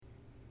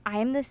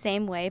I'm the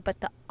same way,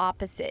 but the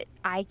opposite.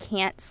 I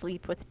can't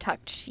sleep with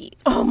tucked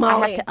sheets. Oh,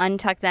 Molly. I have to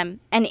untuck them.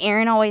 And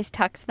Aaron always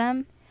tucks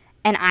them,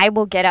 and I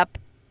will get up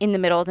in the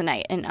middle of the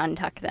night and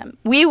untuck them.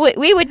 We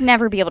would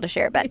never be able to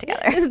share a bed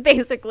together. It's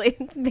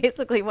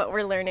basically what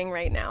we're learning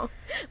right now.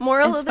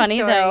 Moral of the story.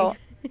 Though.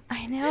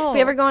 I know. If we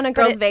ever go on a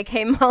girls'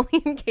 vacay,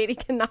 Molly and Katie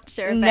cannot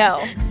share a bed.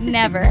 No,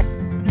 never.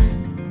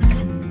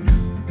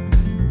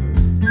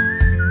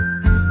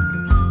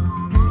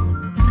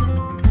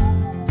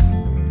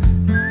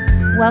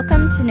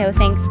 Welcome to No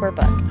Thanks, We're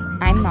Booked.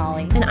 I'm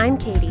Molly. And I'm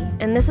Katie,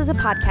 and this is a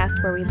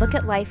podcast where we look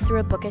at life through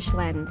a bookish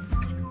lens.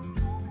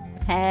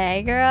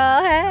 Hey,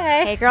 girl,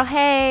 hey. Hey, girl,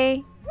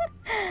 hey.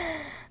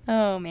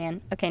 Oh,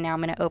 man. Okay, now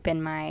I'm going to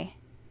open my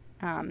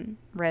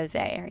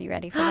rosé. Are you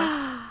ready for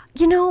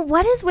this? You know,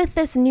 what is with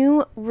this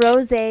new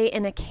rosé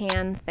in a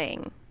can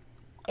thing?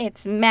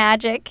 It's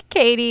magic,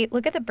 Katie.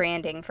 Look at the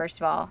branding, first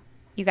of all.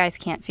 You guys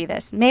can't see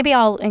this. Maybe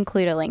I'll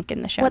include a link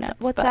in the show notes.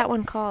 What's that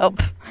one called?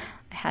 Oh,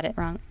 I had it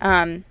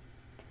wrong.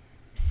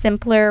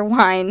 Simpler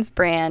Wines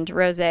brand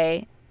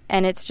rosé,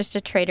 and it's just a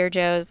Trader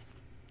Joe's.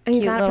 Oh,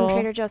 you got it from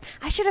Trader Joe's.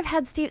 I should have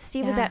had Steve.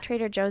 Steve was at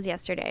Trader Joe's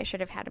yesterday. I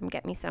should have had him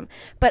get me some.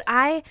 But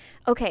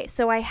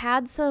so I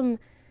had some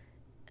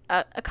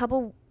a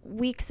couple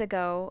weeks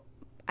ago.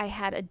 I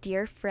had a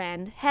dear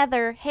friend,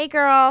 Heather. Hey,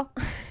 girl.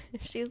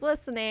 If she's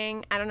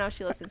listening. I don't know if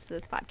she listens to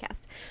this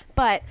podcast.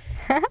 But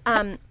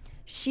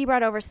she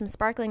brought over some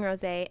sparkling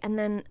rosé, and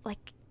then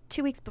like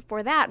 2 weeks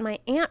before that, my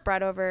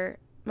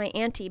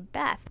auntie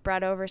Beth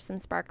brought over some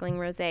sparkling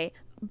rosé,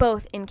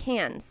 both in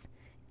cans.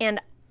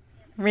 And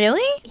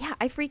really? Yeah,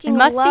 I freaking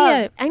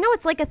love. I know,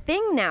 it's like a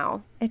thing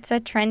now. It's a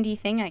trendy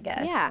thing, I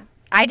guess. Yeah.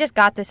 I just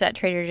got this at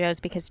Trader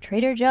Joe's because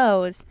Trader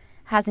Joe's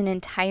has an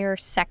entire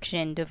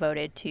section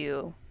devoted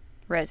to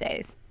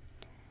rosés.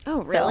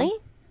 Oh, really?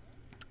 So,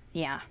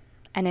 yeah.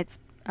 And it's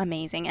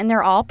amazing. And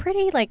they're all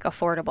pretty like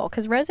affordable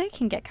because rosé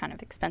can get kind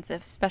of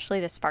expensive, especially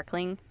the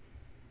sparkling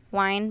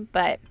wine,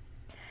 but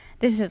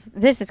this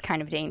is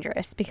kind of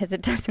dangerous because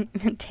it doesn't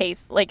even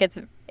taste like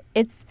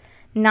it's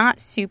not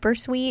super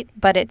sweet,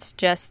 but it's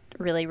just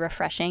really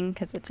refreshing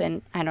because it's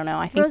in, I don't know,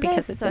 I think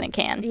because it's in a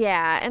can.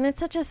 Yeah, and it's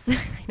such a,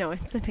 I know,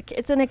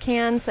 it's in a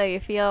can, so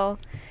you feel.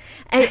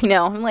 I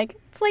know, I'm like,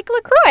 it's like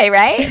LaCroix,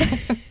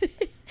 right?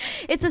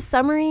 It's a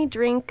summery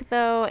drink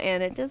though,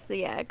 and it just,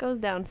 it goes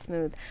down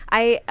smooth.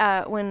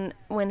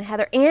 When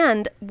Heather,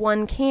 and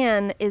one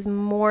can is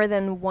more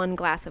than one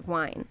glass of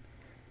wine.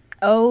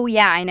 Oh,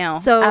 yeah, I know.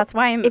 So that's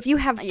why if you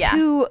have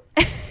two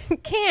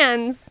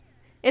cans,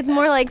 it's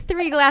more like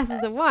 3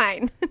 glasses of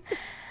wine.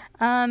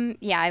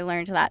 Yeah, I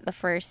learned that the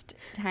first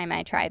time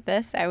I tried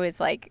this. I was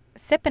like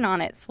sipping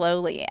on it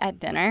slowly at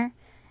dinner,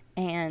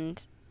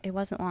 and it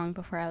wasn't long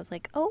before I was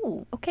like,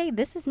 oh, okay,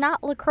 this is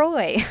not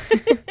LaCroix.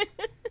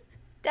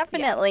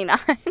 Definitely not.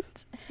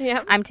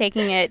 Yeah. I'm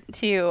taking it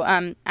to,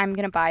 I'm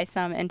going to buy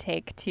some and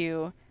take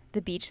to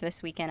the beach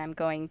this weekend. I'm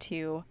going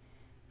to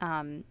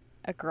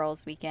a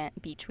girls'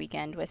 beach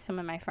weekend with some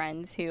of my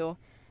friends who,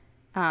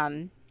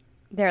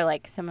 they're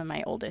like some of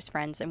my oldest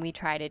friends, and we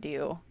try to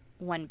do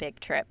one big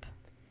trip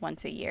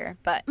once a year.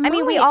 But I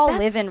mean, we all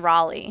live in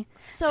Raleigh,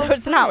 so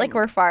it's not like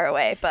we're far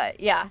away.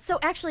 But yeah. So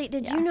actually,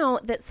 did you know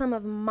that some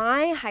of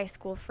my high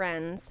school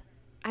friends?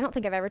 I don't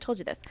think I've ever told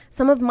you this.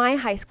 Some of my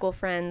high school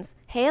friends.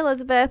 Hey,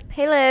 Elizabeth.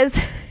 Hey,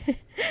 Liz.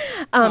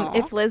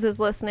 If Liz is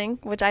listening,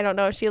 which I don't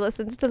know if she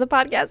listens to the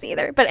podcast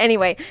either. But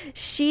anyway,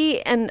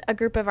 she and a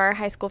group of our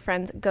high school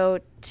friends go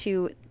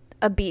to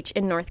a beach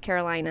in North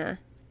Carolina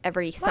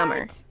every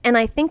summer. And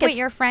I think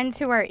your friends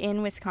who are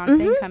in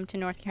Wisconsin come to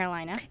North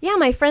Carolina? Yeah,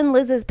 my friend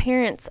Liz's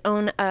parents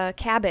own a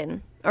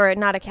cabin, or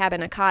not a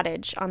cabin, a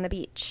cottage on the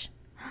beach.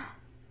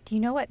 Do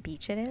you know what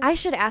beach it is? I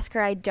should ask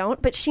her. I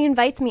don't, but she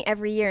invites me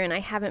every year, and I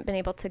haven't been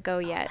able to go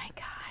yet. Oh, my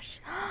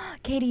gosh.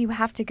 Katie, you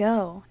have to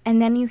go,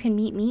 and then you can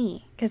meet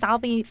me, because I'll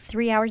be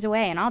 3 hours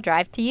away, and I'll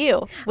drive to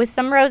you with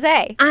some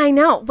rosé. I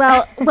know.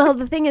 Well,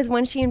 the thing is,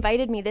 when she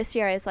invited me this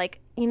year, I was like,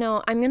 I'm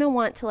going to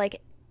want to,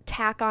 like,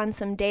 tack on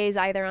some days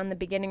either on the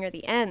beginning or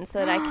the end so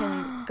that I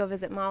can go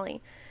visit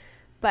Molly.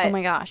 But oh,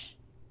 my gosh.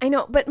 I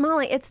know. But,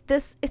 Molly, I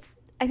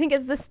think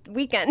it's this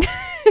weekend.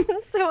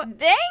 So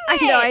dang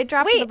it. I know, I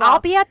dropped the ball. I'll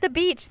be at the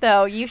beach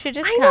though. You should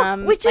just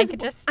come.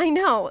 I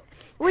know.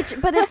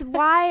 But it's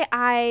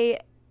why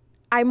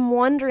I'm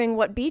wondering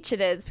what beach it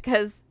is,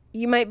 because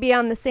you might be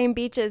on the same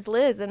beach as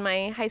Liz and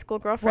my high school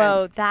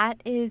girlfriends. Whoa,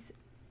 that is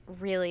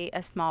really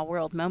a small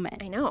world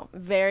moment. I know.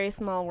 Very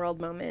small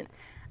world moment.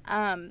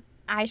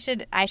 I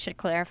should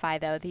clarify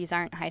though, these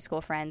aren't high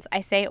school friends.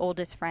 I say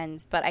oldest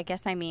friends, but I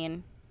guess I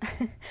mean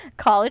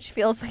college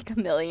feels like a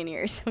million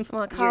years.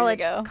 Well,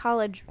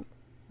 college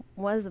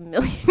was a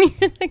million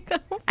years ago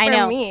for I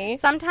know. me.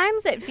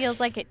 Sometimes it feels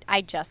like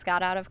I just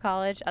got out of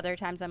college. Other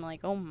times I'm like,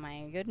 oh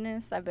my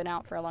goodness, I've been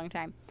out for a long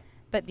time.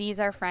 But these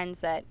are friends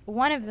that,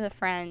 one of the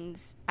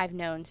friends I've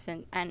known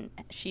since, and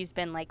she's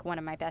been like one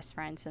of my best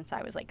friends since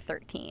I was like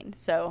 13.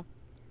 So,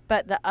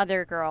 but the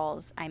other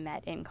girls I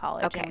met in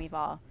college, and we've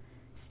all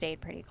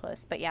stayed pretty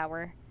close. But yeah,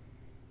 we're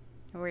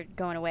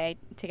going away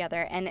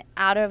together. And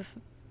out of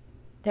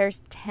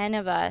there's 10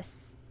 of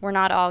us. We're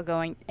not all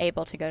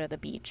able to go to the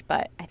beach,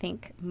 but I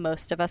think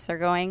most of us are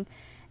going.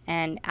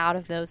 And out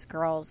of those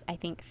girls, I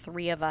think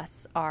 3 of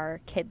us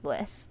are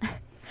kidless.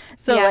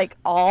 So, like,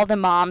 all the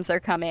moms are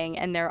coming,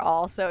 and they're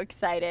all so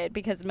excited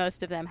because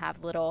most of them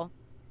have little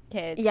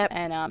kids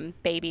and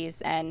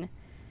babies, and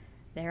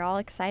they're all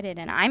excited.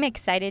 And I'm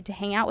excited to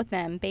hang out with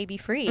them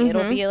baby-free. Mm-hmm.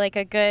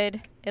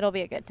 It'll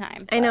be a good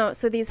time. I know.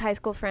 So these high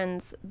school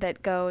friends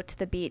that go to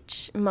the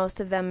beach, most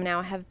of them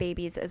now have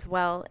babies as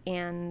well,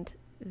 and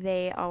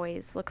they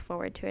always look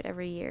forward to it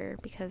every year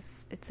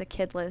because it's a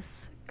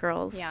kidless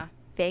girls'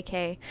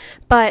 vacay.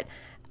 But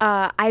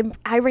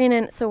I ran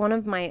in, so one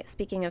of my,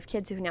 speaking of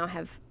kids who now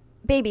have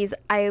babies,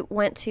 I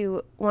went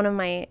to one of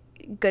my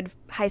good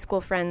high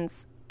school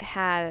friends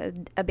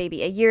had a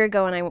baby a year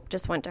ago, and I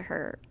just went to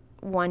her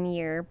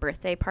 1-year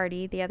birthday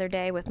party the other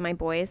day with my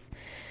boys.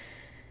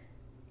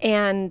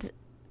 And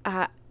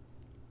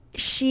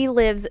she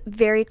lives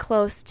very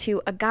close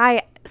to a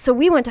guy. So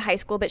we went to high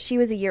school, but she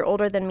was a year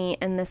older than me,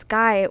 and this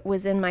guy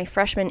was in my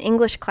freshman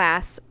English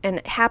class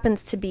and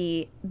happens to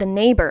be the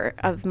neighbor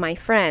of my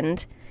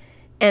friend.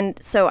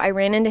 And so I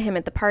ran into him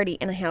at the party,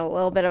 and I had a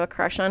little bit of a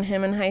crush on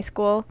him in high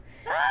school.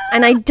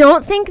 And I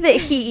don't think that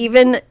he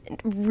even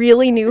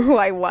really knew who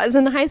I was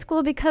in high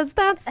school, because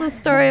that's the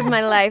story of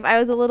my life. I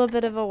was a little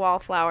bit of a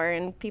wallflower,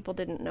 and people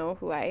didn't know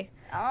who I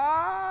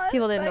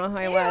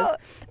was.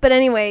 But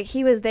anyway,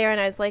 he was there, and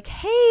I was like,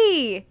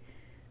 hey,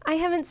 I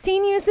haven't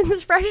seen you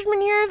since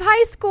freshman year of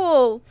high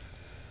school.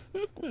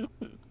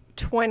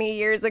 20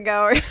 years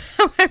ago, or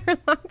however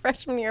long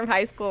freshman year of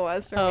high school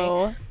was for me.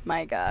 Oh,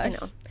 my gosh.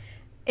 I know.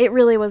 It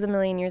really was a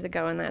million years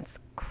ago, and that's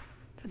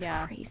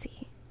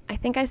crazy. I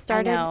think I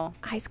started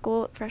high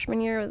school freshman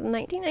year was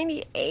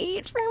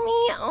 1998 for me.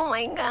 Oh,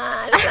 my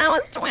gosh. That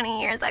was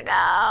 20 years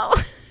ago.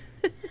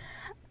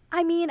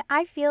 I mean,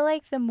 I feel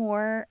like the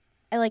more,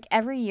 like,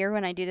 every year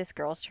when I do this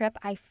girls trip,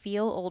 I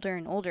feel older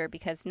and older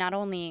because not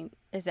only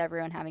is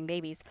everyone having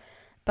babies,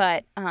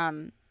 but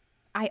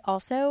I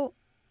also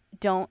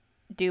don't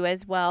do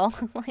as well.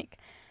 Like,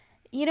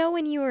 you know,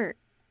 when you were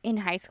in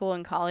high school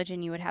and college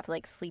and you would have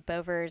like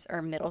sleepovers,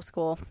 or middle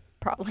school,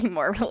 probably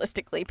more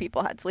realistically,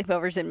 people had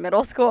sleepovers in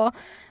middle school,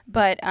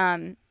 but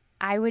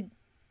I would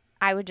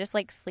just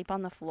like sleep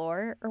on the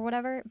floor or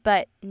whatever.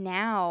 But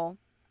now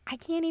I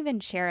can't even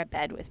share a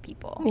bed with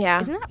people.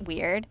 Yeah. Isn't that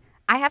weird?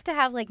 I have to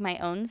have like my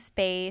own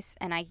space,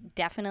 and I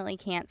definitely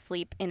can't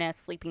sleep in a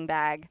sleeping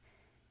bag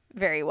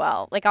very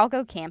well. Like, I'll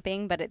go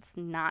camping, but it's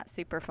not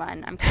super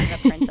fun. I'm kind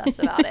of a princess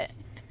about it.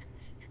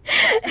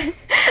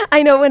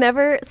 I know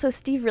so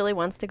Steve really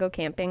wants to go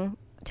camping,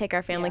 take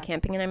our family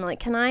camping, and I'm like,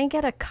 can I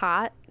get a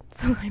cot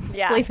so I'm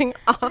sleeping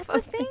off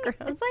of the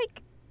ground? It's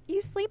like,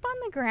 you sleep on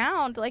the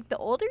ground. Like, the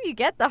older you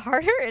get, the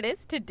harder it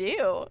is to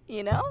do,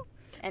 you know?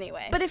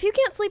 Anyway. But if you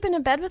can't sleep in a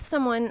bed with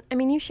someone, I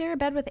mean, you share a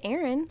bed with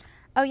Aaron.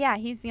 Oh, yeah,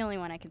 he's the only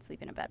one I can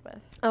sleep in a bed with.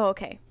 Oh,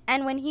 okay.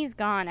 And when he's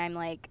gone, I'm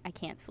like, I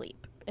can't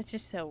sleep. It's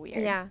just so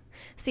weird. Yeah.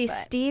 See,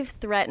 Steve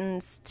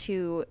threatens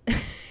to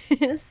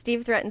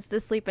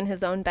sleep in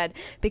his own bed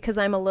because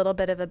I'm a little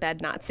bit of a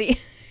bed Nazi.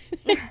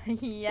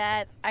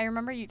 Yes. I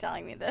remember you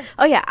telling me this.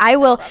 Oh, yeah. I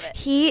will.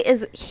 He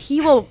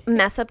will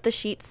mess up the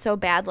sheets so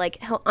bad.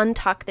 Like, he'll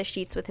untuck the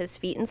sheets with his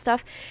feet and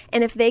stuff.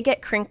 And if they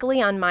get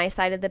crinkly on my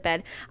side of the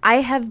bed,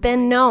 I have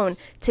been known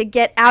to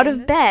get out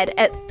of bed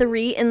at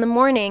 3 a.m.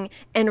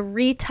 and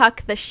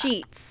retuck the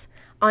sheets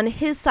on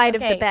his side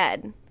of the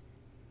bed.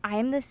 I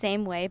am the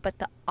same way, but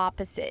the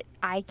opposite.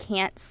 I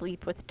can't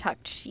sleep with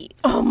tucked sheets.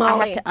 Oh,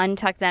 Molly. I have to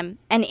untuck them.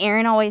 And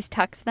Aaron always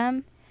tucks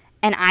them,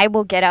 and I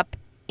will get up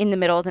in the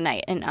middle of the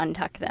night and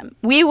untuck them.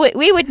 We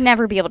would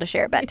never be able to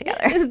share a bed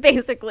together. It's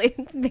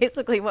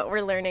basically what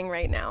we're learning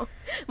right now.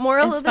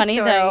 Moral of the story.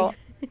 Though.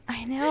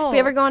 I know. If we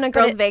ever go on a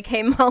girls'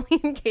 vacay, Molly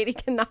and Katie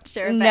cannot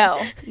share a bed.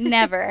 No,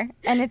 never.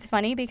 And it's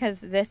funny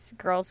because this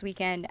girls'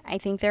 weekend, I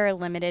think there are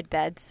limited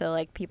beds, so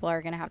like people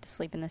are going to have to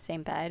sleep in the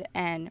same bed.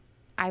 And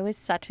I was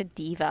such a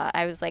diva.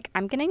 I was like,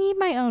 I'm going to need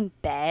my own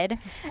bed.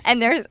 And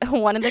there's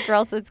one of the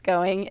girls that's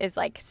going is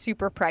like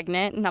super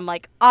pregnant. And I'm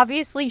like,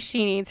 obviously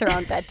she needs her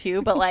own bed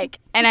too. But like,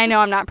 and I know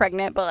I'm not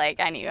pregnant, but like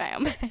I need my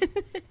own bed.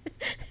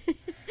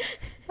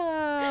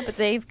 But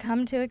they've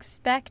come to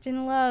expect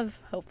and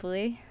love,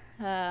 hopefully,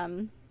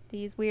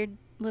 these weird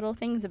little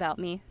things about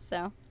me.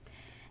 So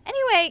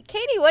anyway,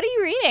 Katie, what are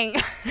you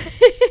reading?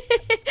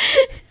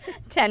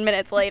 10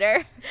 minutes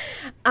later.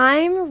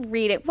 I'm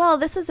reading. Well,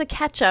 this is a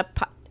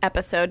catch-up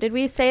episode. Did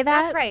we say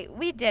that? That's right.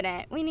 We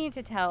didn't. We need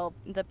to tell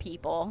the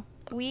people.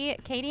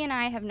 Katie and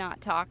I have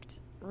not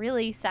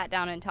sat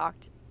down and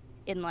talked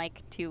in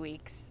like 2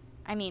 weeks.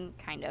 I mean,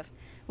 kind of.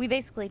 We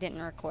basically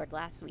didn't record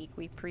last week.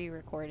 We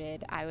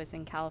pre-recorded. I was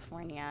in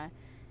California,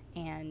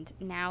 and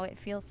now it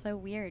feels so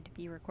weird to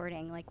be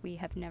recording. Like, we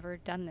have never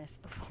done this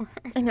before.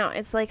 I know.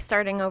 It's like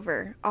starting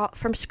over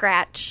from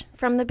scratch,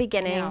 from the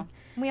beginning. No.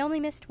 We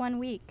only missed 1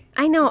 week.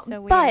 I know,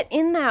 so but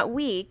in that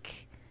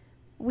week,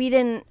 we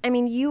didn't, I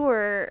mean, you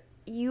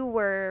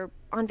were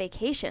on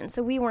vacation,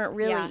 so we weren't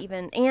really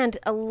even, and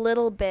a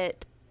little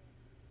bit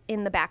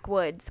in the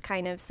backwoods,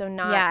 kind of. So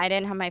not. Yeah, I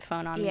didn't have my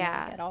phone on me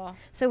at all.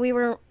 So we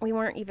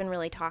weren't even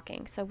really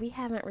talking. So we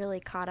haven't really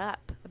caught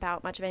up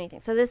about much of anything.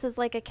 So this is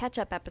like a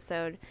catch-up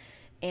episode,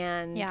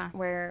 and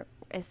where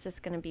it's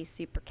just going to be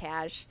super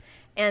cash.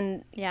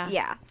 And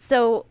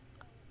so,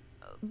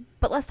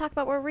 but let's talk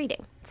about what we're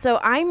reading. So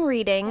I'm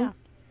reading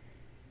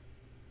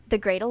The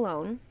Great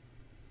Alone,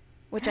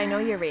 which I know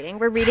you're reading.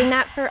 We're reading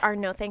that for our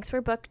No Thanks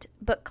We're Booked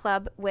book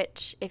club,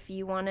 which if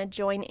you want to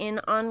join in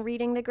on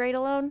reading The Great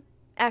Alone,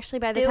 actually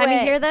by the time you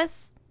hear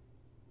this,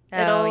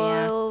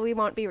 we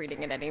won't be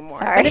reading it anymore.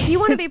 Sorry. But if you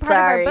want to be part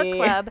of our book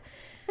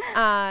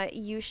club,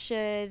 you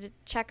should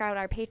check out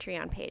our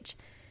Patreon page.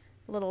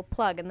 Little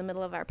plug in the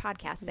middle of our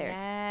podcast there.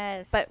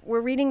 Yes. But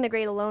we're reading The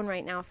Great Alone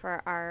right now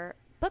for our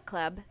book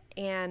club,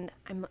 and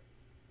I'm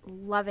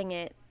loving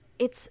it.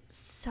 It's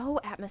so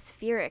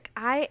atmospheric.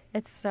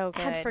 It's so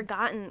good. Had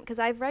forgotten, because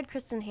I've read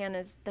Kristen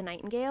Hanna's The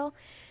Nightingale,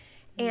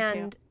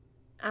 and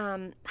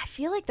I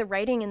feel like the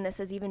writing in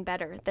this is even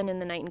better than in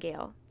The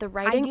Nightingale. The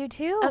writing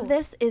of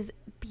this is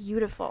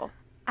beautiful.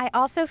 I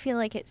also feel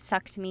like it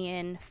sucked me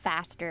in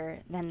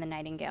faster than The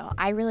Nightingale.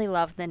 I really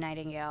loved The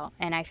Nightingale,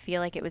 and I feel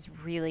like it was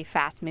really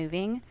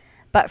fast-moving.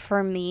 But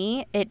for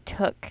me, it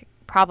took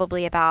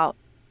probably about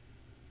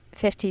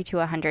 50 to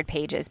 100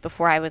 pages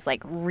before I was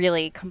like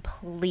really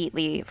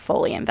completely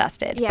fully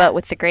invested. Yeah. But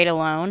with The Great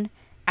Alone,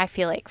 I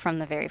feel like from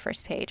the very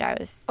first page I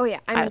was I'm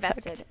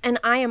invested. Hooked. And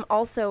I am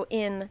also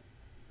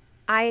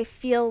I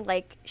feel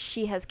like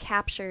she has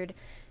captured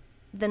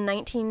the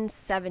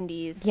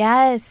 1970s.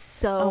 Yes.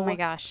 So oh my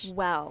gosh.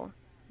 Well.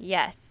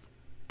 Yes.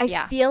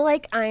 I feel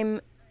like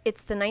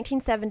it's the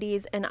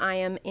 1970s and I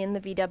am in the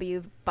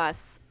VW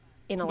bus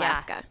in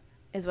Alaska.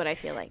 Is what I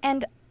feel like.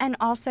 And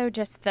also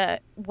just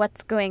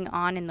what's going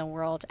on in the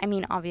world. I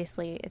mean,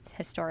 obviously it's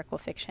historical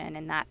fiction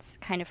and that's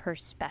kind of her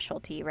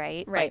specialty,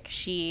 right? Right. Like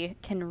she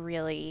can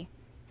really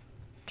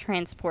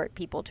transport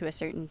people to a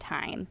certain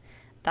time.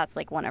 That's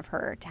like one of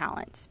her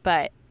talents.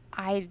 But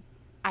I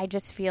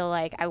just feel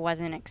like I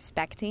wasn't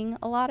expecting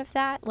a lot of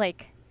that.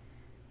 Like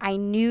I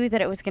knew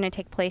that it was going to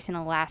take place in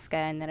Alaska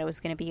and that it was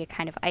going to be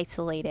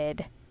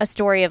a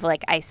story of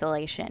like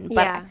isolation.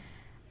 But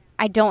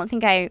I don't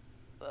think I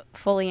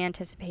fully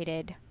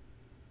anticipated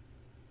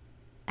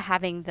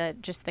having the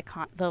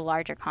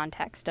larger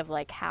context of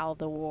like how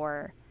the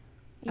war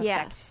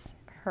affects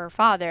her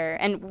father.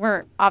 And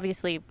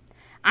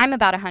I'm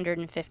about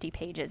 150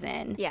 pages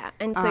in. Yeah,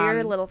 and so you're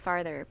a little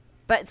farther.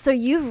 But so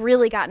you've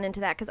really gotten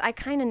into that because I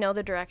kind of know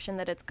the direction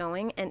that it's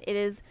going, and it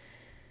is,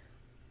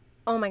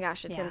 oh my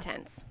gosh, it's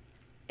intense.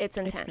 It's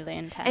intense. It's really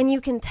intense. And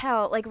you can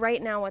tell, like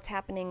right now what's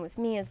happening with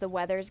me is the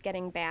weather's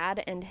getting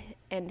bad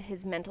and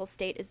his mental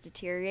state is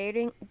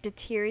deteriorating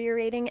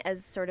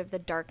as sort of the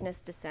darkness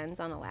descends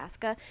on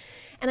Alaska.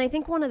 And I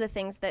think one of the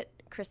things that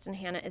Kristen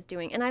Hanna is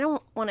doing, and I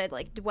don't want to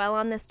like dwell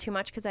on this too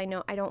much because I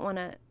know I don't want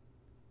to,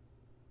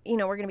 we're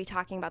going to be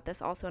talking about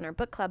this also in our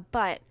book club,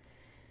 but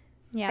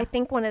I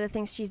think one of the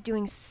things she's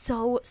doing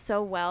so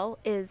well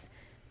is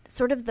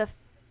sort of the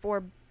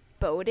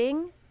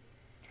foreboding,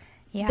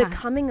 the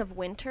coming of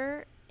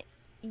winter.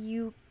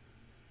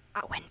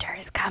 Winter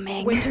is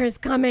coming. Winter is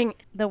coming.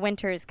 The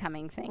winter is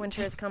coming thing.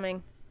 Winter is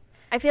coming.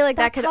 I feel like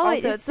that could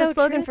also, it's the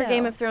slogan for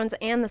Game of Thrones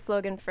and the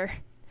slogan for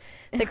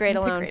The Great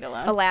Alone.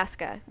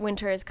 Alaska.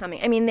 Winter is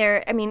coming. I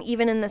mean,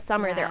 even in the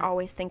summer, they're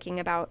always thinking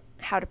about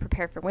how to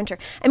prepare for winter.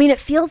 I mean, it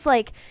feels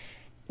like,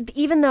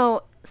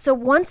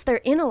 once they're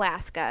in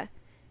Alaska,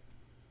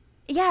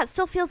 it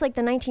still feels like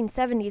the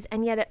 1970s,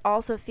 and yet it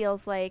also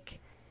feels like,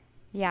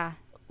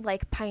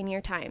 like pioneer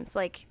times.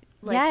 Like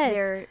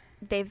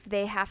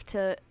they have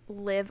to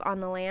live on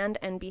the land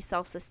and be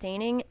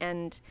self-sustaining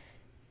and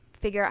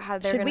figure out how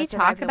they're going to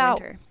survive the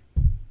winter. Should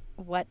we talk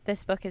about what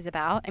this book is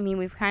about? I mean,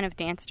 we've kind of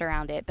danced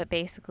around it, but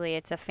basically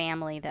it's a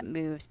family that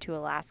moves to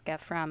Alaska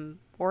from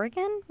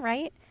Oregon,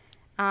 right?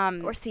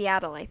 Or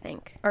Seattle, I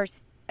think. Or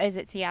is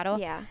it Seattle?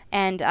 Yeah.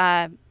 And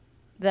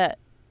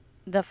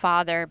the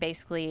father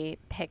basically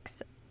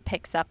picks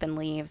up and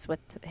leaves with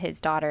his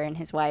daughter and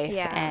his wife.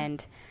 Yeah.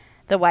 And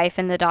the wife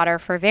and the daughter,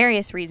 for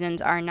various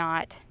reasons, are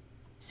not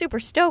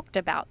super stoked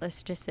about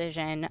this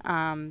decision,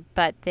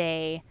 but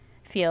they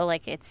feel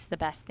like it's the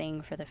best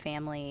thing for the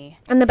family.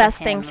 And the best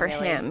thing for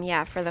him,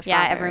 for the father.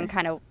 Yeah, everyone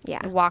kind of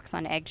walks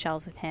on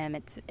eggshells with him.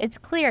 It's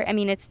clear. I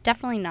mean, it's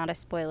definitely not a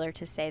spoiler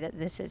to say that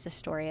this is a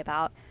story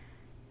about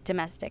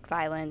domestic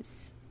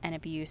violence and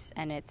abuse,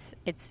 and it's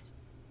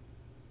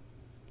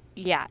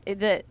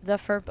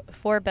the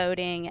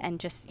foreboding, and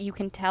just you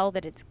can tell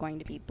that it's going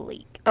to be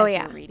bleak as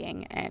you're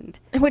reading, and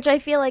which I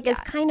feel like is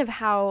kind of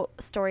how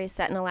stories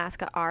set in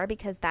Alaska are,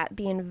 because that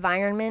the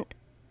environment,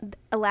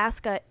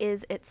 Alaska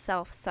is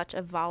itself such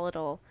a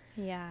volatile,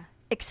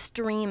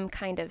 extreme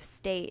kind of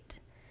state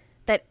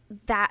that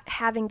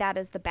having that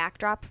as the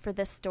backdrop for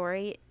this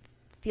story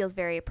feels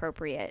very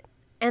appropriate.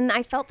 And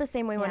I felt the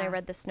same way when I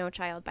read The Snow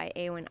Child by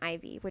Eowyn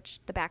Ivey, which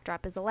the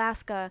backdrop is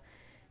Alaska.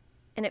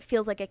 And it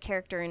feels like a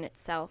character in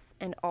itself,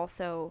 and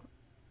also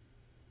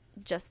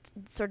just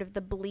sort of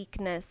the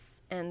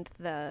bleakness and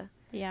the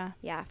Yeah.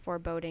 Yeah,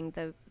 foreboding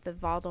the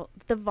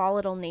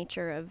volatile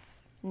nature of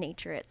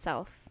nature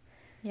itself.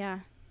 Yeah.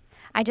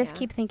 I just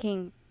keep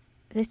thinking,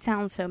 this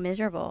sounds so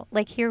miserable.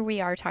 Like, here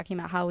we are talking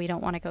about how we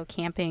don't want to go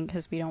camping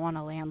because we don't want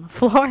to lay on the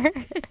floor.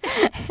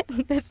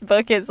 This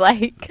book is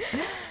like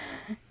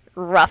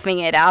roughing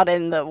it out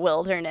in the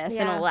wilderness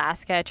in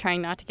Alaska,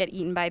 trying not to get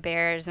eaten by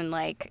bears and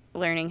like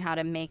learning how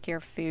to make your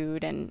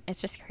food. And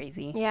it's just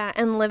crazy. Yeah.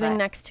 And living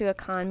next to a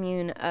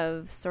commune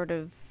of sort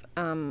of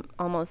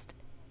almost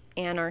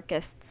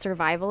anarchist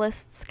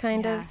survivalists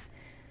kind of.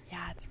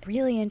 Yeah. It's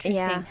really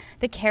interesting. Yeah.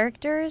 The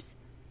characters,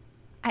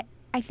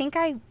 I think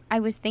I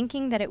was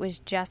thinking that it was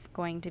just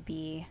going to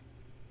be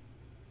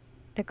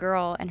the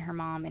girl and her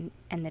mom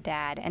and the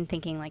dad, and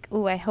thinking like,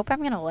 ooh, I hope I'm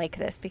going to like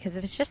this, because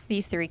if it's just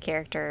these three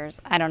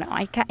characters, I don't know.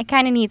 I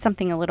kind of need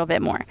something a little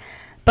bit more.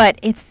 But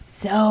it's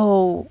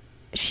so,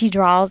 she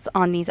draws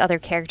on these other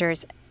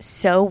characters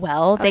so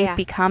well. They've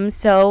become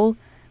so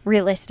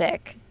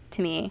realistic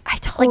to me. I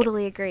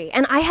totally agree.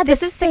 And I had the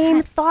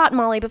same thought,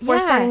 Molly, before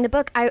starting the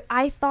book.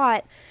 I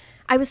thought,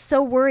 I was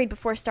so worried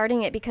before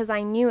starting it, because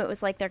I knew it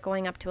was like they're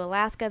going up to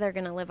Alaska. They're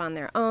going to live on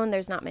their own.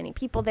 There's not many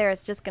people there.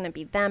 It's just going to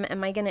be them.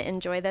 Am I going to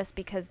enjoy this?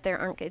 Because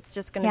it's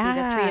just going to be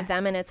the three of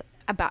them. And it's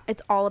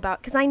all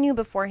about, because I knew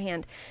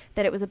beforehand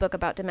that it was a book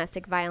about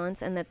domestic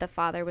violence and that the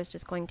father was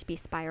just going to be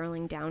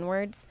spiraling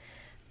downwards.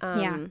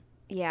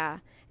 Yeah.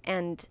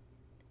 And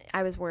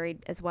I was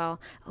worried as well.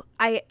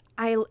 I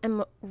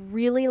am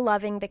really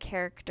loving the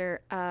character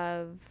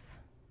of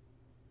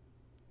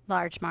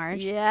Large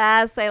Marge.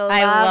 Yes, I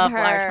love her.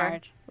 Large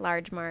Marge.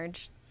 Large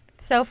Marge.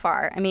 So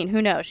far, I mean,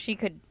 who knows? She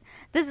could.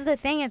 This is the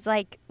thing, is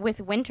like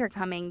with winter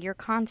coming, you're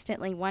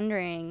constantly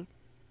wondering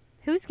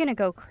who's going to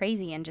go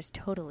crazy and just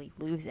totally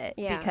lose it.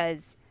 Yeah.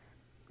 Because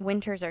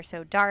winters are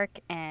so dark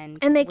and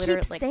they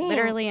keep saying,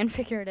 literally and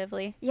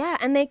figuratively. Yeah,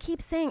 and they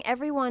keep saying,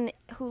 everyone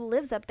who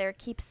lives up there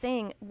keeps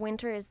saying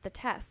winter is the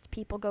test.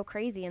 People go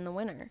crazy in the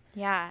winter.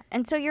 Yeah,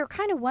 and so you're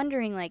kind of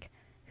wondering, like,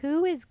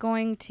 who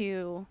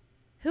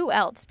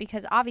else?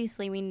 Because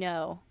obviously we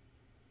know,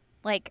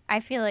 like, I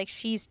feel like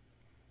she's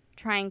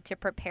trying to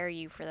prepare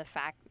you for the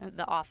fact,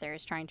 the author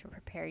is trying to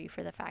prepare you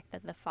for the fact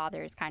that the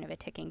father is kind of a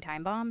ticking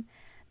time bomb,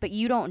 but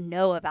you don't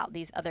know about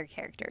these other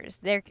characters.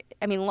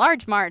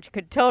 Large Marge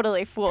could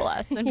totally fool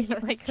us. And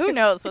who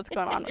knows what's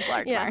going on with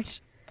Large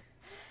Marge?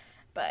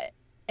 But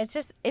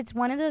it's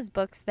one of those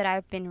books that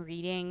I've been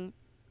reading.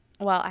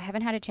 Well, I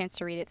haven't had a chance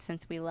to read it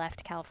since we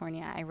left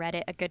California. I read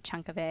it, a good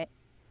chunk of it,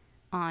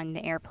 on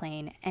the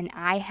airplane, and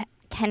I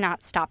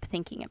cannot stop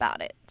thinking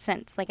about it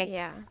since.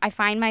 I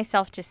find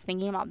myself just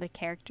thinking about the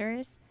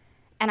characters,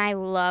 and I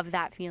love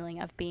that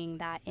feeling of being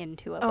that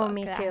into a book. Oh,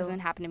 me that too. Hasn't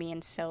happened to me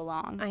in so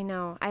long. I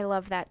know. I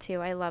love that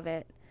too. I love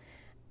it.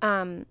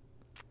 What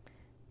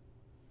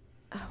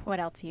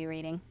else are you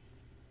reading?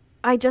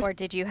 Or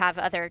did you have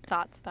other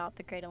thoughts about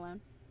The Great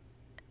Alone?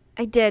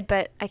 I did,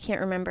 but I can't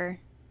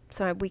remember,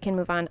 so we can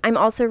move on. I'm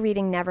also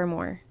reading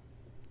Nevermore.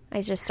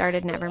 I just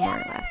started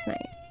Nevermore last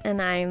night, and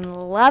I'm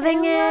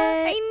loving it.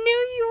 I knew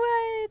you would.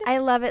 I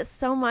love it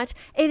so much.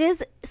 It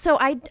is so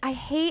I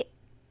hate.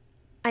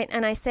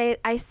 I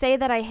say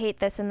that I hate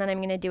this, and then I'm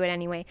going to do it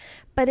anyway.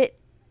 But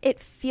it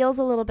feels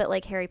a little bit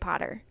like Harry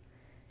Potter.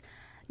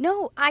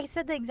 No, I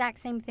said the exact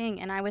same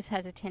thing, and I was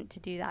hesitant to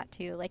do that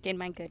too. Like in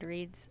my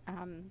Goodreads,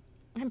 I'm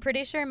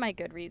pretty sure in my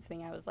Goodreads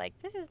thing, I was like,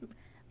 "This is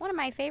one of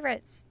my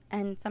favorites,"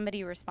 and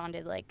somebody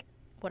responded like,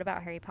 "What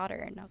about Harry Potter?"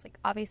 And I was like,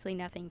 "Obviously,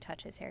 nothing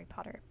touches Harry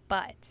Potter,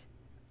 but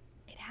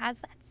it has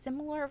that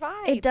similar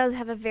vibe." It does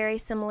have a very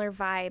similar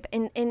vibe.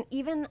 And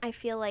even I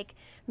feel like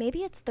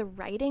maybe it's the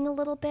writing a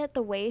little bit.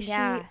 The way she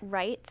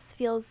writes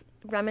feels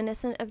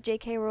reminiscent of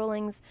J.K.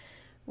 Rowling's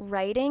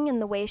writing,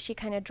 and the way she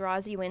kind of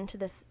draws you into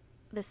this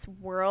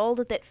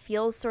world that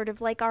feels sort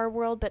of like our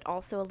world, but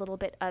also a little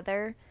bit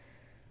other.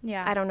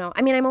 Yeah. I don't know.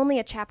 I mean, I'm only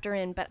a chapter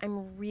in, but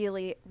I'm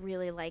really,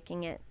 really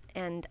liking it.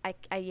 And I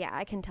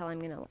can tell I'm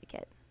going to like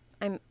it.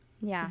 I'm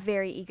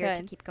very eager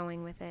to keep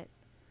going with it.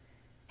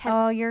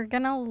 You're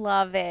going to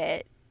love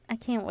it. I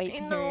can't wait to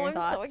hear your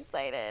thoughts. I'm so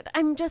excited.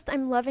 I'm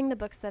loving the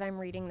books that I'm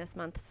reading this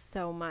month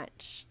so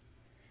much.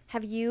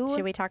 Have you?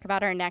 Should we talk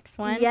about our next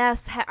one?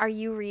 Yes. Are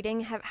you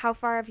reading? How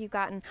far have you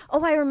gotten?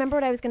 Oh, I remember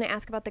what I was going to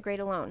ask about The Great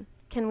Alone.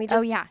 Can we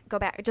just go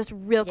back? Just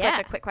real quick,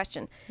 a quick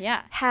question.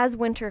 Yeah. Has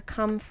winter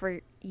come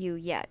for you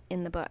yet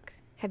in the book?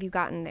 Have you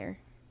gotten there?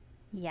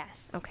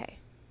 Yes. Okay.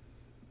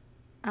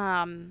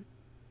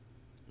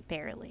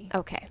 Barely.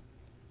 Okay.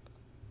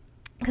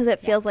 Because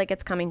it feels like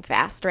it's coming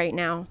fast right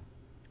now.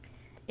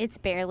 It's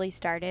barely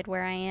started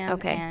where I am.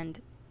 Okay. And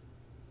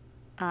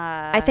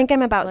I think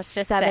I'm about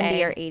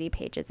 70 or 80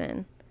 pages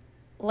in.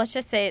 Let's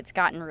just say it's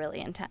gotten really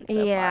intense so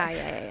far.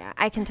 Yeah.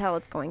 I can tell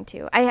it's going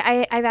to.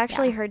 I've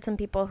actually heard some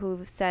people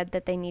who've said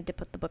that they need to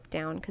put the book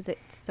down because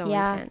it's so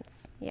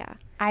intense. Yeah.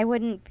 I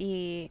would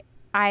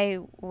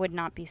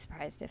not be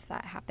surprised if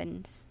that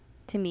happens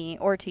to me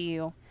or to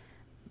you.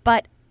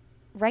 But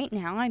right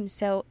now I'm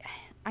so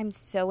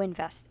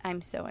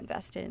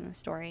invested in the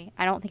story.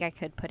 I don't think I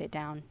could put it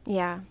down.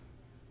 Yeah.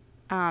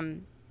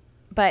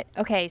 But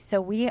okay, so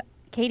we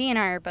Katie and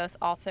I are both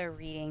also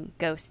reading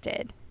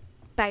Ghosted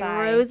by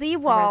Rosie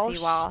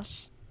Walsh.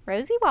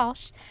 Rosie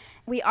Walsh.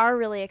 We are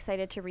really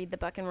excited to read the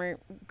book, and we're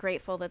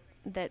grateful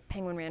that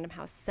Penguin Random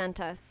House sent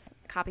us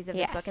copies of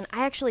this book. And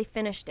I actually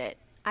finished it.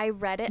 I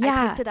read it.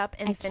 I picked it up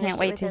and finished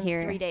it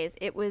within 3 days.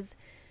 It was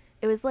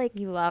like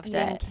you loved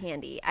eating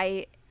candy.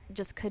 I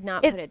just could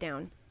not put it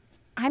down.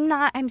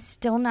 I'm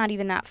still not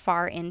even that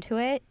far into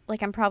it.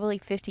 Like, I'm probably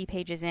 50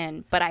 pages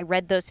in, but I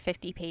read those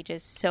 50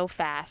 pages so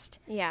fast.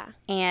 Yeah.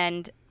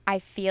 And I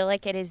feel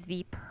like it is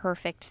the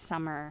perfect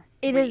summer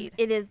read.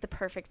 It is the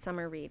perfect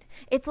summer read.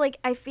 It's like,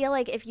 I feel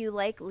like if you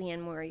like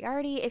Leanne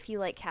Moriarty, if you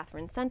like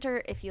Catherine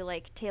Center, if you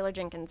like Taylor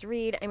Jenkins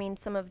Reid, I mean,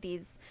 some of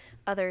these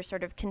other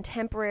sort of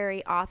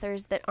contemporary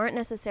authors that aren't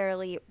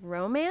necessarily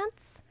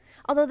romance,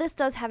 although this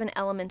does have an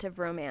element of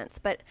romance,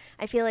 but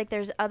I feel like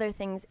there's other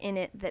things in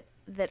it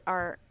that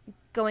are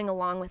going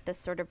along with this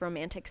sort of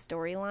romantic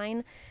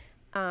storyline.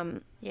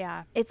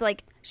 Yeah. It's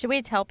like... Should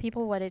we tell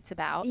people what it's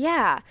about?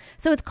 Yeah.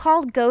 So it's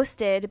called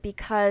Ghosted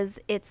because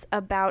it's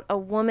about a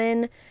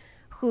woman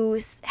who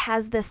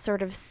has this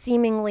sort of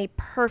seemingly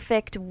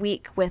perfect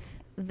week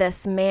with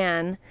this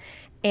man,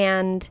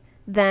 and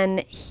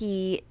then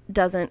he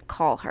doesn't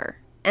call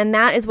her. And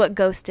that is what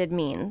ghosted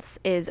means,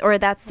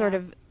 that's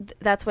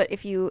what,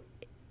 if you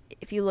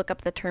look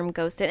up the term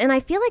ghosted. And I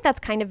feel like that's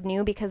kind of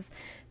new because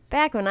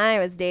back when I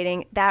was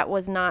dating, that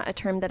was not a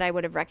term that I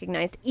would have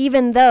recognized,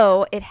 even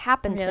though it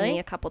happened to me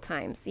a couple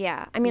times.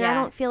 Yeah. I mean, I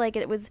don't feel like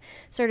it was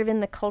sort of in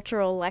the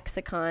cultural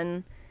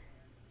lexicon.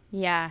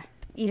 Yeah.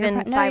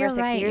 Even 5 or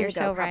 6 years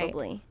ago,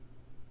 probably. Right.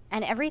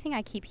 And everything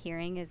I keep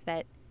hearing is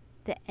that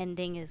the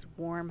ending is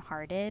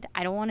warm-hearted.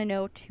 I don't want to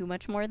know too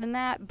much more than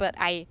that, but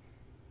I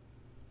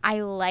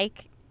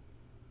like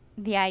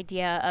the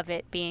idea of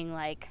it being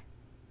like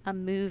a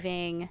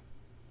moving,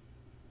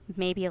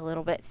 maybe a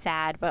little bit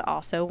sad, but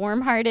also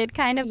warm-hearted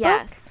kind of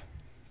book.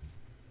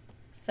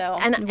 So,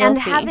 and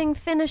having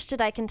finished it,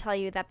 I can tell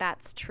you that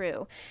that's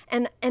true.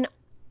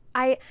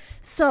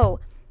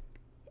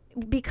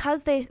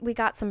 Because we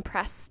got some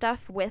press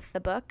stuff with the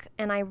book,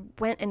 and I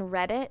went and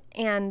read it,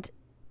 and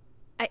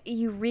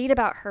you read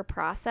about her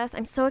process.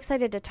 I'm so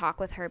excited to talk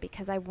with her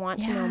because I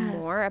want to know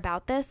more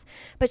about this.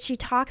 But she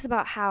talks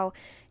about how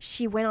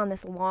she went on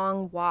this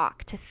long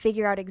walk to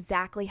figure out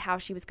exactly how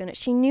she was going to...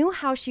 She knew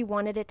how she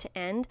wanted it to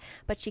end,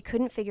 but she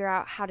couldn't figure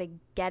out how to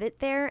get it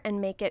there and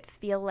make it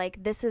feel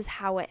like this is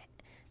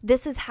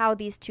how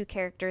these two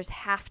characters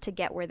have to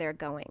get where they're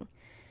going.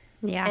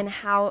 Yeah.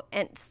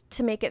 And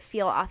to make it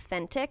feel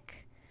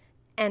authentic.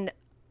 And,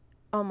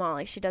 oh,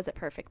 Molly, she does it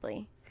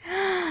perfectly.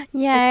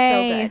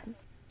 Yay. It's so good.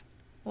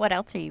 What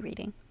else are you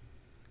reading?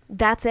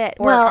 That's it.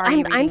 Or well,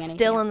 I'm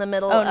still else? In the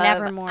middle of... Oh,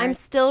 Nevermore. I'm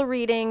still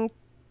reading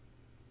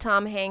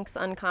Tom Hanks'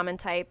 Uncommon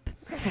Type.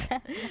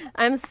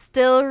 I'm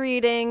still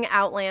reading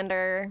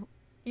Outlander.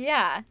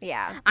 Yeah.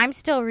 Yeah. I'm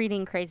still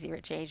reading Crazy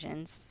Rich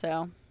Asians,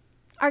 so...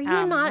 Are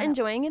you not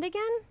enjoying it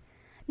again?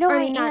 No,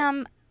 I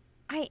am.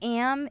 I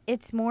am.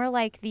 It's more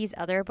like these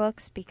other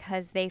books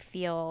because they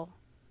feel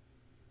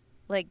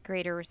like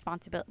greater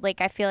responsibility. Like,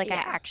 I feel like I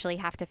actually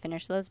have to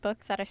finish those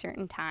books at a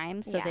certain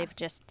time, so they've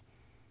just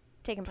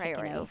taken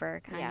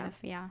over, kind of.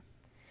 Yeah.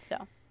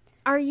 So,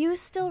 are you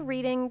still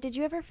reading? Did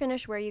you ever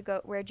finish Where'd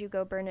You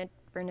Go,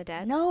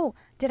 Bernadette? No.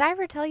 Did I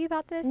ever tell you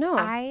about this? No.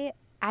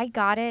 I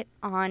got it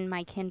on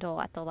my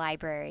Kindle at the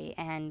library,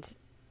 and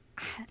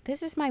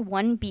this is my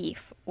one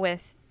beef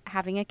with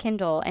having a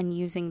Kindle and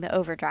using the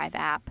Overdrive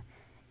app.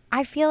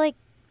 I feel like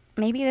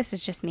maybe this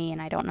is just me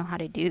and I don't know how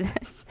to do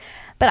this,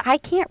 but I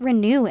can't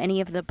renew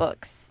any of the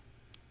books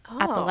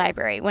at the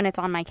library when it's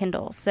on my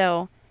Kindle.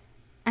 So,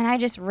 and I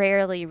just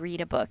rarely read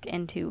a book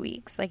in 2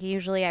 weeks. Like,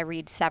 usually I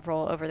read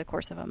several over the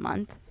course of a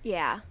month.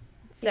 Yeah.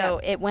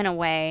 So it went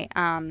away,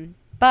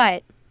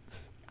 but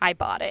I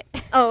bought it.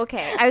 Oh,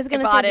 okay. I was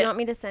going to say, do you want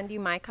me to send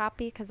you my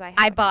copy? Because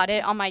I bought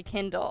it on my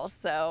Kindle,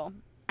 so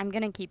I'm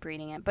going to keep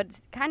reading it. But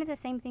it's kind of the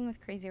same thing with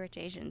Crazy Rich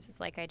Asians. It's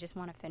like I just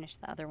want to finish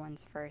the other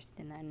ones first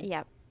and then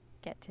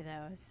get to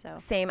those. So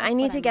same. I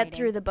need to get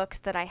through the books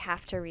that I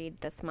have to read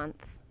this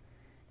month.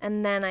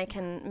 And then I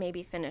can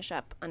maybe finish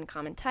up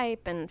Uncommon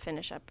Type and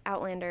finish up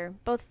Outlander,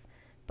 both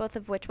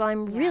of which, well,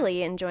 I'm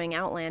really enjoying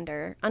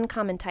Outlander.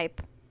 Uncommon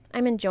Type,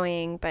 I'm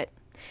enjoying, but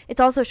it's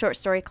also a short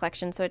story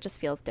collection, so it just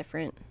feels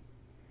different.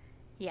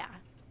 Yeah,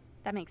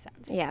 that makes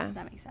sense. Yeah.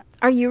 That makes sense.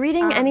 Are you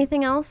reading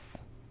anything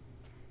else?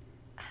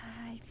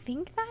 I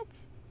think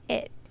that's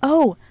it.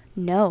 Oh,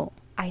 no.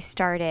 I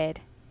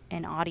started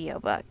an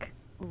audiobook,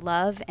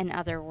 Love and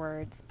Other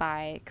Words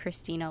by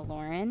Christina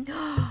Lauren.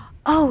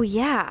 Oh,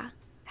 yeah.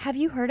 Have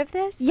you heard of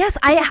this? Yes,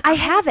 I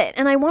have it,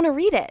 and I want to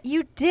read it.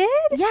 You did?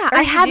 Yeah,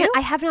 I haven't.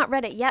 I have not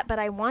read it yet, but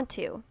I want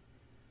to.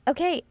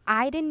 Okay,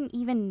 I didn't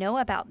even know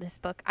about this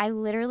book. I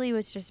literally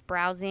was just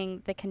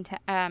browsing the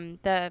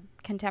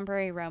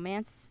contemporary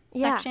romance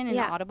section in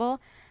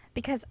Audible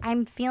because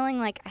I'm feeling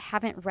like I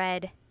haven't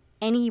read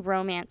any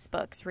romance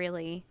books,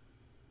 really.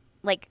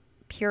 Like,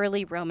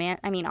 purely romance.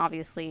 I mean,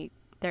 obviously,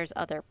 there's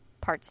other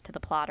parts to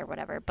the plot or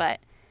whatever, but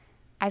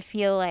I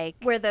feel like...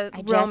 Where the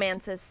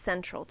romance is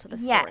central to the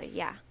story,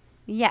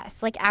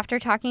 Yes, like after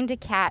talking to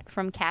Kat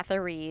from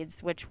Katha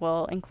Reads, which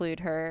will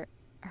include her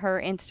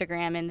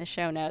Instagram in the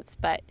show notes,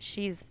 but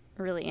she's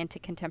really into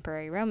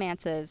contemporary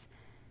romances,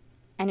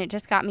 and it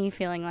just got me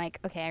feeling like,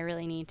 okay, I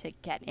really need to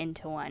get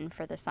into one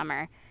for the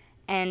summer.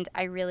 And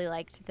I really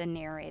liked the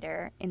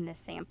narrator in the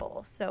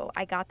sample, so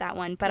I got that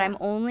one. But I'm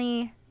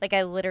only, like,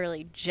 I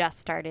literally just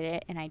started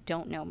it, and I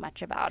don't know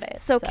much about it.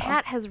 So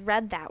Kat has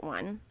read that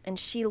one, and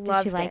she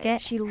loved it. Did she like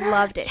it? She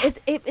loved it. Yes.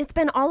 It's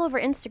been all over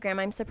Instagram.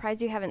 I'm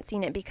surprised you haven't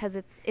seen it because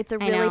it's a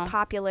really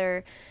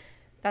popular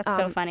That's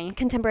so funny.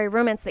 contemporary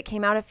romance that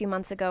came out a few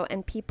months ago,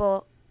 and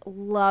people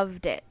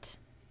loved it.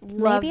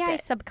 Maybe I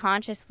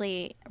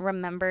subconsciously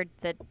remembered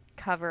the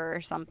cover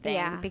or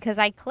something because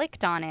I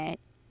clicked on it.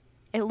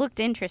 It looked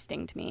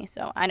interesting to me,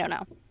 so I don't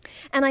know.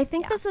 And I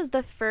think this is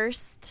the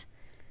first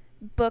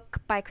book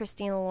by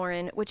Christina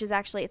Lauren, which is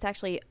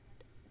actually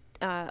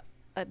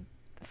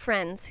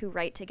friends who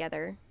write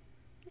together.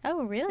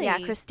 Oh, really? Yeah,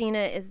 Christina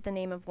is the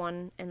name of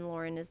one and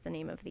Lauren is the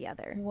name of the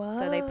other. Whoa.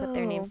 So they put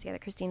their names together,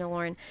 Christina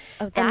Lauren.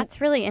 Oh,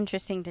 that's really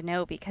interesting to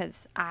know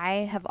because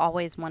I have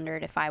always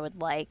wondered if I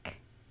would like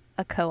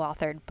a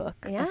co-authored book.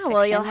 Yeah,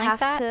 well, you'll have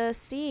to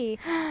see.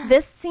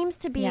 This seems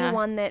to be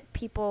one that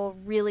people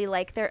really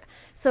like.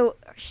 So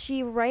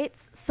she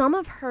writes, some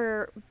of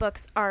her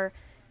books are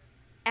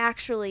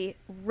actually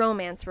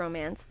romance.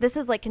 This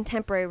is like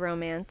contemporary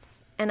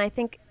romance. And I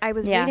think I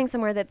was reading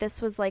somewhere that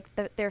this was like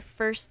their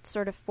first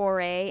sort of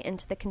foray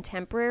into the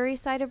contemporary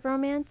side of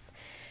romance.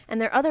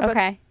 And their other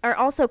books are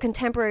also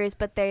contemporaries,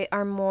 but they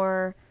are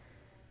more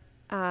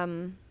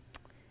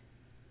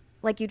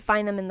like you'd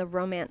find them in the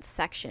romance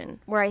section,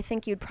 where I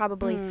think you'd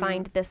probably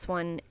find this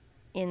one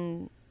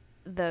in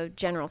the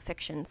general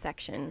fiction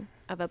section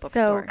of a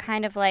bookstore. So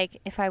kind of like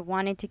if I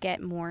wanted to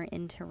get more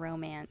into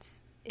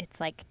romance, it's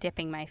like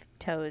dipping my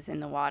toes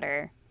in the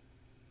water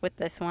with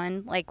this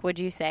one. Like, would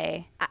you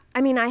say?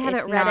 I mean, I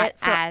haven't read it.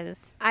 So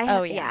I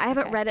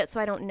haven't read it, so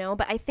I don't know.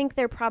 But I think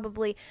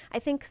I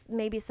think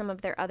maybe some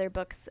of their other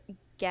books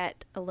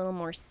get a little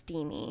more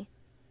steamy.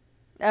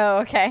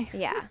 Oh, okay.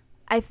 Yeah.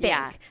 I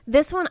think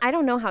this one, I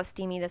don't know how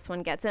steamy this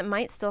one gets. It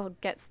might still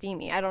get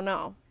steamy. I don't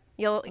know.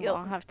 You'll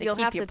have to tell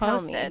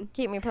me.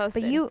 Keep me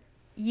posted. But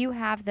you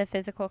have the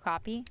physical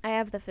copy? I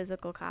have the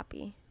physical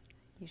copy.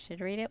 You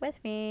should read it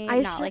with me.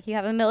 Not like you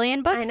have a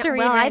million books to read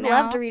right now.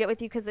 I'd love to read it with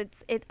you because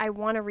I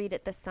want to read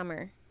it this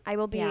summer. I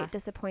will be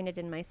disappointed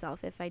in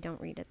myself if I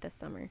don't read it this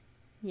summer.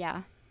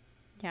 Yeah.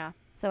 Yeah.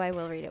 So I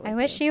will read it with you. I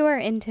wish you were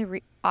into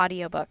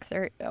audiobooks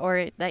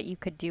or that you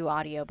could do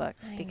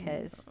audiobooks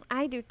because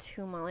I do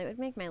too, Molly. It would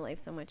make my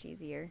life so much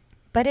easier.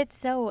 But it's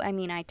so, I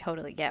mean, I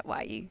totally get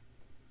why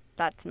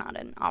that's not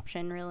an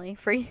option really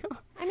for you.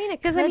 I mean,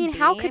 it could be.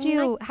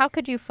 how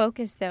could you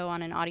focus though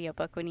on an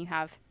audiobook when you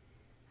have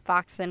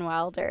Fox and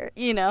Wilder,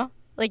 you know?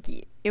 Like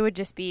it'd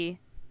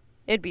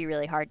be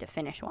really hard to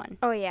finish one.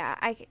 Oh yeah,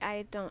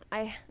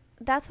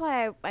 that's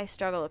why I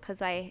struggle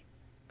because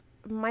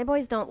my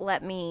boys don't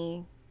let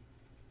me.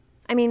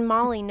 I mean,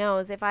 Molly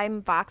knows if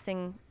I'm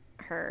Voxing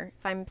her,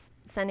 if I'm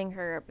sending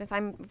her, if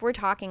we're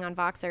talking on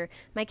Voxer,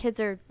 my kids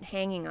are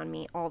hanging on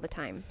me all the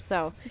time.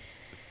 So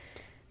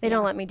they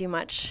don't let me do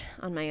much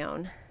on my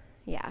own.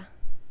 Yeah.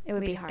 It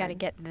would be hard. We just got to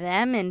get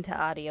them into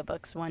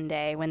audiobooks one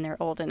day when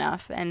they're old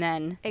enough and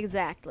then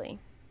exactly.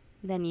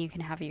 Then you can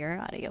have your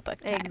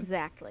audiobook time.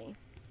 Exactly.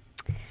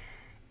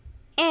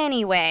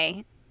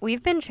 Anyway,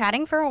 we've been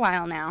chatting for a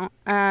while now.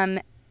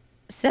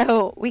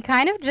 So we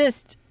kind of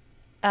just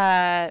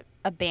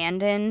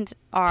abandoned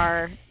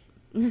our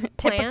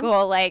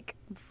typical like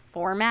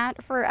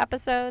format for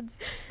episodes.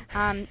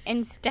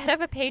 Instead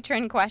of a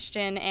patron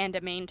question and a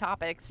main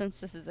topic,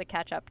 since this is a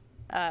catch-up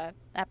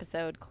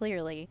episode,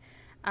 clearly,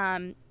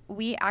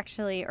 we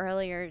actually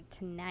earlier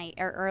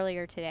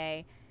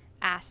today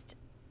asked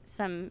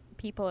some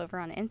people over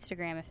on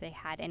Instagram if they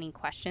had any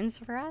questions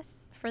for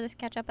us for this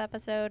catch-up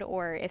episode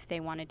or if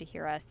they wanted to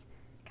hear us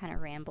kind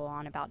of ramble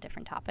on about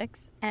different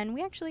topics. And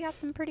we actually got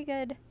some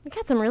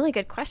really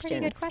good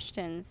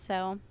questions.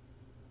 So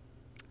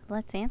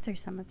let's answer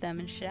some of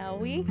them, shall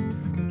we?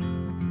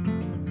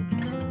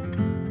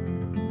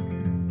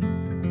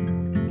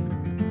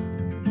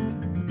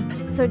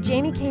 So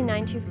Jamie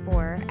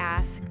K924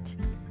 asked,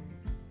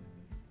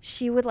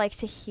 she would like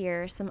to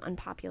hear some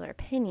unpopular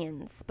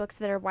opinions, books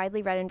that are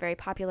widely read and very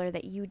popular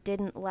that you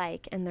didn't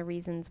like and the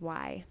reasons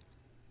why.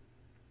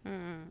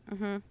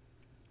 Mm-hmm.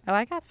 Oh,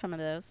 I got some of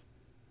those.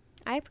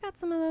 I've got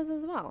some of those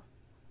as well.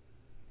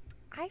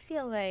 I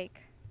feel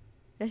like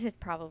this is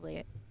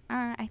probably,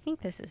 I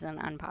think this is an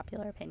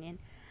unpopular opinion.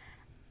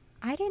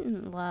 I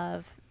don't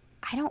love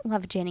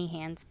Jenny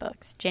Han's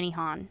books. Jenny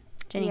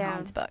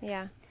Han's books.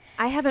 Yeah.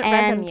 I haven't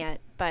read them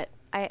yet, but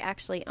I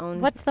actually own.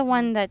 What's the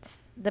one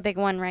that's the big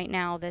one right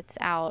now that's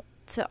out?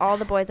 To All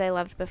the Boys I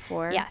Loved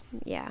Before.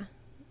 Yes. Yeah.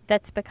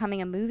 That's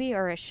becoming a movie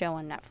or a show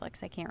on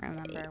Netflix. I can't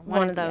remember.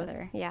 One of those.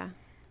 Other. Yeah.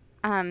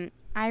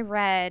 I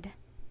read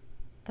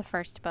the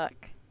first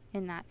book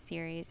in that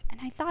series,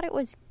 and I thought it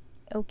was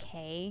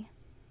okay,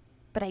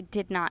 but I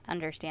did not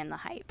understand the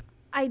hype.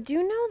 I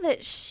do know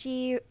that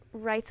she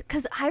writes,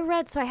 because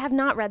I have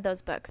not read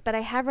those books, but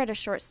I have read a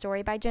short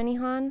story by Jenny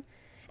Han,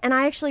 and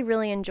I actually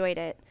really enjoyed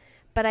it.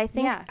 But I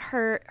think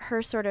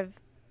her sort of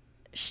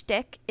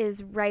shtick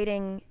is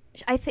writing.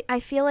 I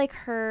feel like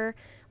her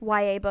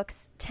YA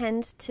books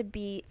tend to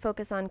be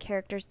focus on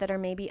characters that are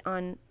maybe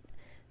on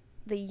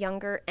the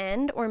younger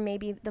end or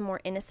maybe the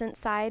more innocent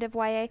side of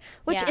YA,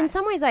 which in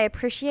some ways I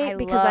appreciate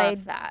because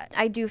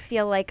I do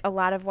feel like a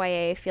lot of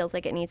YA feels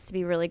like it needs to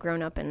be really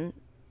grown up and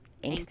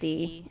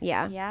angsty.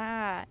 Yeah.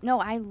 Yeah. No,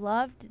 I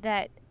loved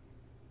that.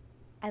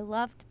 I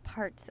loved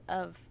parts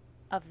of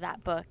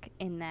that book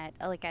in that,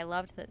 like, I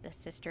loved that the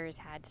sisters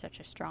had such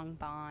a strong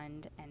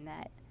bond and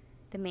that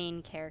the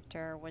main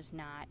character was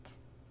not,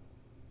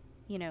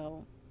 you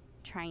know,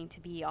 trying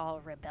to be all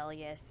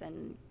rebellious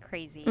and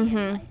crazy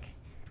and like,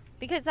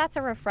 because that's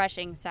a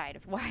refreshing side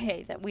of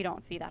YA that we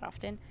don't see that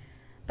often.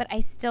 But I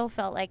still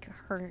felt like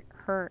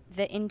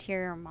the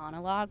interior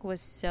monologue was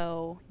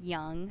so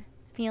young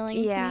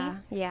feeling to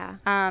me. Yeah.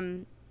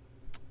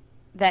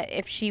 That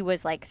if she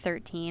was like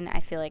 13,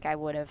 I feel like I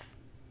would have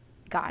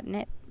gotten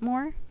it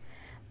more.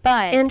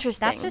 But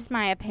interesting. That's just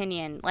my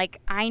opinion.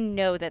 Like, I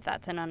know that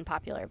that's an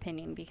unpopular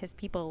opinion because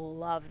people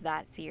love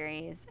that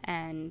series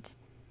and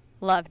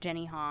love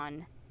Jenny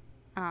Han.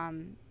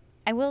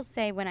 I will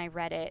say when I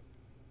read it,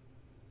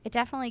 it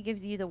definitely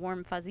gives you the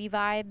warm fuzzy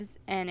vibes,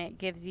 and it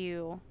gives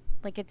you,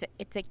 like,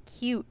 it's a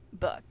cute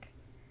book.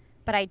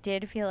 But I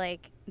did feel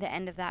like the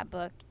end of that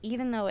book,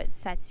 even though it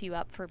sets you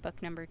up for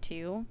book number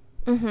 2,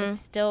 it's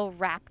still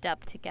wrapped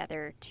up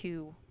together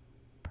too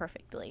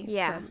perfectly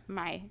for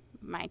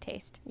my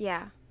taste.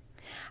 Yeah.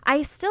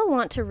 I still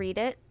want to read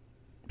it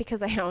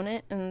because I own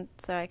it, and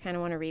so I kind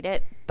of want to read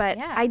it. But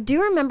I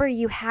do remember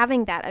you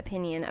having that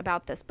opinion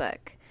about this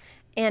book.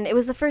 And it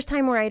was the first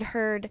time where I'd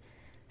heard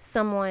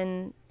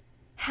someone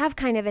have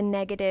kind of a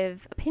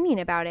negative opinion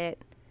about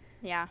it.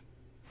 Yeah.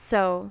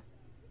 So,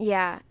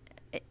 yeah.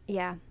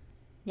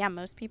 Yeah,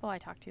 most people I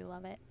talk to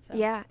love it. So.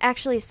 Yeah,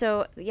 actually,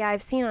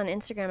 I've seen on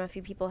Instagram a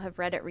few people have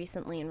read it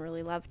recently and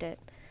really loved it.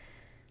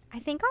 I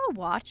think I'll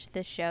watch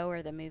the show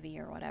or the movie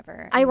or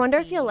whatever. I wonder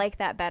if you'll like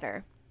that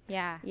better.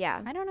 Yeah.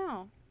 Yeah. I don't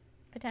know.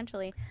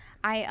 Potentially.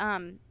 I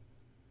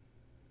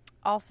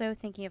also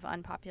thinking of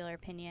unpopular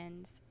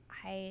opinions,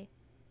 I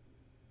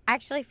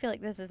actually feel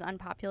like this is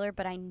unpopular,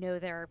 but I know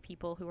there are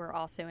people who are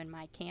also in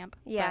my camp.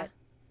 Yeah. But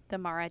the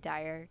Mara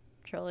Dyer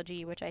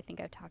trilogy, which I think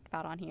I've talked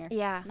about on here.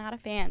 Yeah. Not a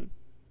fan.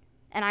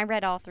 And I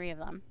read all 3 of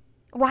them.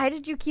 Why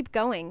did you keep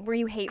going? Were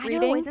you hate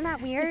reading? I know, isn't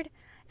that weird?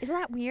 Isn't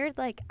that weird?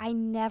 Like, I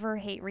never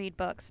hate read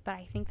books, but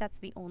I think that's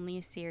the only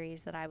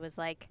series that I was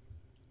like,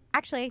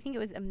 actually, I think it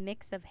was a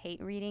mix of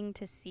hate reading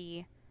to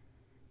see,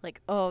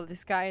 like, oh,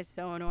 this guy is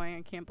so annoying,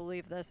 I can't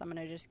believe this, I'm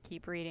going to just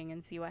keep reading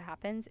and see what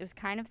happens. It was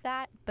kind of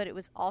that, but it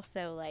was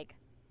also like,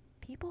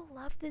 people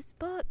love this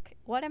book.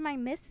 What am I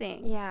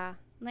missing? Yeah.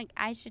 Like,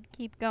 I should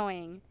keep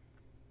going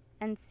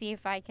and see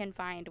if I can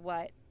find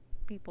what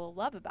people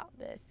love about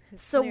this.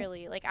 So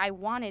clearly, like, I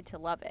wanted to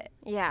love it.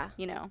 Yeah.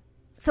 You know?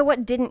 So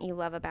what didn't you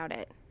love about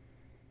it?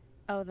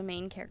 Oh, the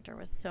main character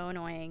was so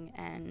annoying,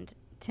 and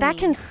that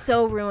can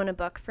so ruin a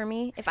book for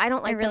me if I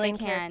don't like the main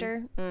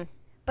character.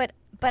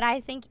 But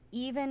I think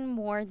even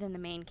more than the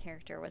main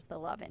character was the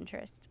love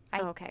interest.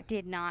 I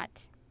did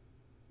not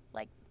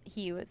like.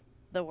 He was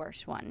the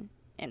worst one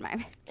in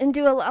my. And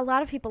do a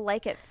lot of people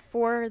like it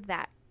for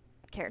that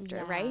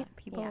character, right?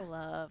 People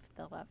love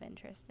the love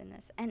interest in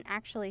this, and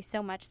actually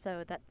so much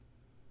so that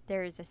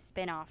there is a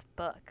spin-off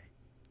book.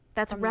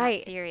 That's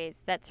right. That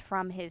series that's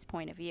from his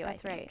point of view.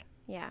 That's I think. Right.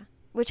 Yeah.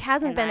 Which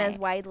hasn't been as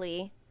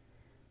widely,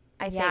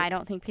 I think. Yeah, I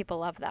don't think people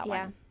love that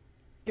one.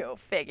 Go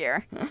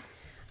figure.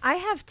 I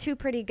have 2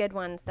 pretty good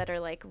ones that are,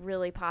 like,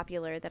 really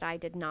popular that I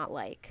did not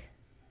like.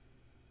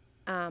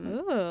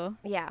 Ooh.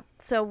 Yeah.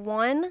 So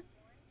one,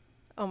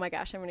 oh my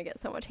gosh, I'm going to get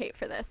so much hate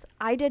for this.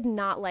 I did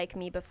not like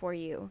Me Before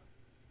You.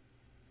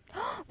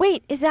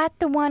 Wait, is that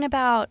the one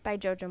about... By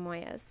Jojo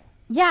Moyes.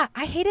 Yeah,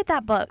 I hated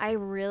that book. I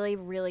really,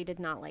 really did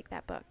not like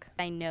that book.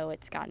 I know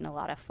it's gotten a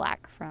lot of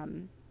flack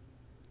from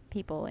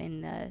people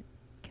in the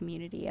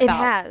community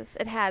about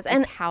it has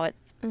and how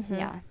it's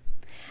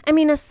I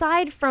mean,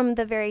 aside from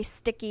the very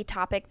sticky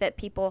topic that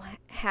people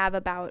have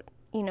about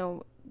you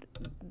know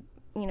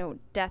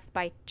death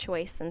by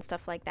choice and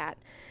stuff like that,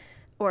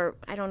 or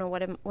I don't know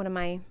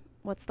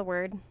what's the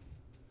word,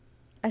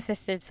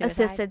 assisted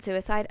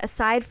suicide,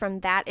 aside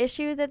from that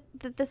issue that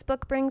this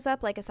book brings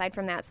up, like aside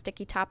from that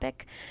sticky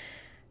topic,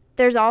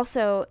 there's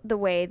also the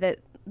way that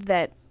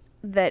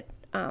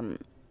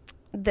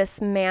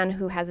this man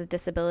who has a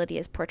disability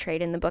is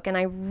portrayed in the book, and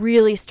I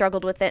really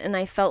struggled with it, and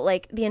I felt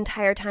like the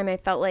entire time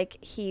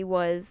he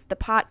was the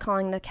pot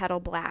calling the kettle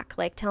black,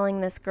 like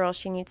telling this girl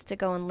she needs to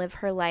go and live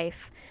her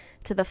life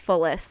to the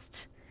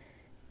fullest.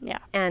 Yeah.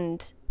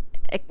 And,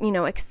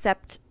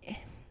 accept,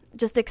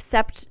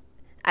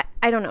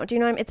 I don't know. Do you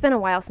know what I mean? It's been a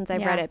while since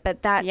I've read it, but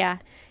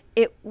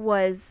it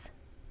was,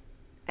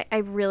 I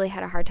really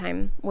had a hard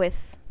time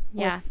with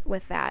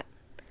that.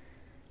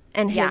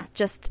 And his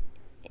just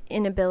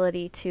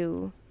inability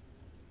to,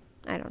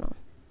 I don't know.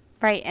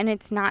 Right, and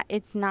it's not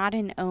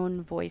an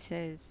own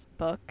voices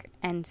book,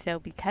 and so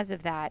because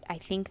of that, I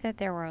think that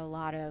there were a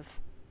lot of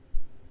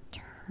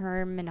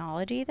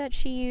terminology that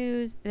she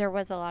used. There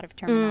was a lot of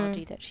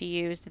terminology that she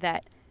used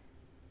that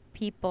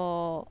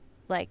people,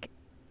 like,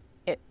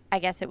 I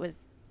guess it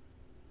was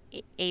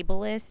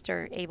ableist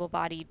or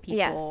able-bodied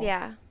people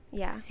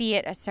see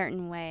it a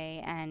certain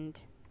way, and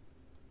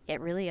it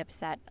really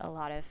upset a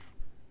lot of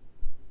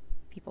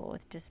people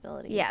with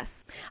disabilities.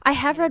 Yes. I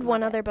have read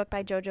one other book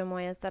by Jojo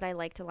Moyes that I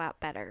liked a lot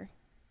better.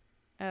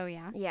 Oh,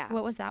 yeah? Yeah.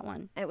 What was that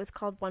one? It was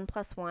called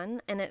 1+1,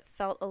 and it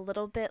felt a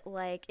little bit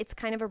like, it's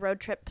kind of a road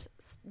trip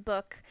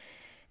book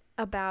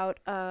about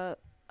a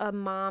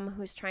mom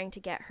who's trying to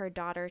get her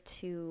daughter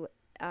to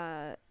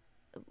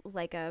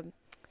like a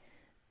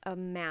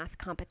math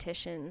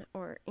competition,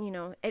 or, you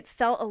know, it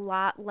felt a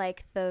lot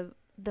like the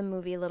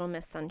movie Little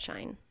Miss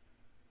Sunshine.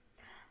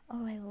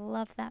 Oh, I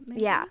love that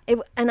movie. Yeah,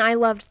 and I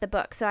loved the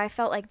book, so I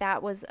felt like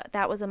that was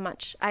a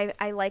much.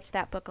 I liked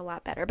that book a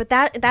lot better. But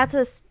that's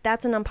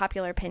an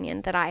unpopular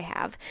opinion that I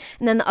have.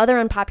 And then the other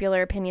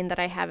unpopular opinion that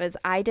I have is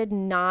I did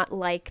not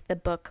like the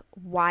book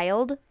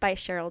Wild by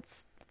Cheryl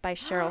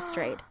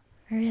Strayed.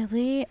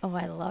 Really? Oh,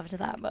 I loved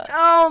that book.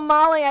 Oh,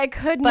 Molly, I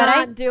could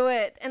not do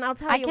it, and I'll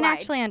tell you why. I can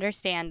actually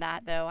understand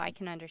that, though. I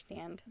can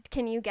understand.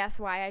 Can you guess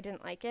why I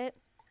didn't like it?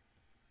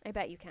 I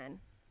bet you can.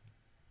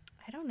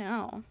 I don't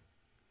know.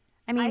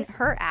 I mean,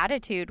 her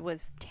attitude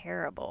was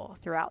terrible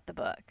throughout the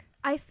book.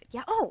 I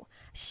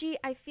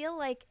feel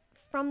like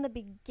from the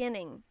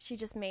beginning, she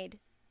just made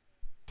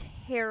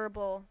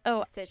terrible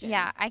decisions.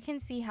 Yeah, I can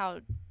see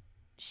how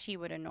she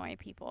would annoy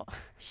people.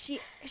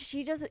 She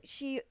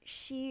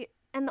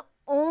and the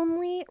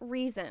only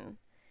reason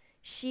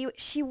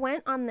she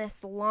went on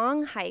this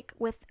long hike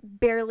with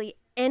barely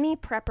any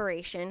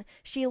preparation.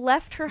 She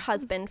left her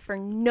husband for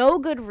no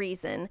good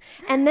reason,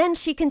 and then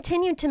she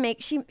continued to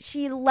make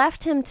she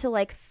left him to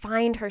like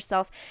find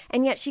herself,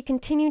 and yet she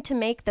continued to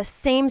make the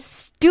same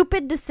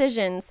stupid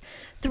decisions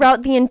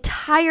throughout the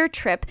entire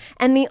trip,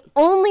 and the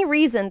only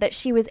reason that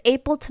she was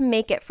able to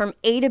make it from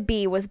A to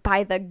B was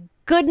by the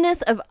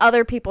goodness of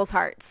other people's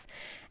hearts.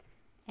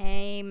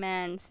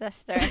 Amen,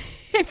 sister.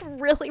 It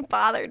really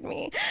bothered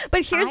me.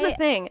 But here's the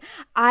thing.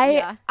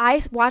 I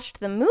watched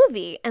the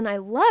movie, and I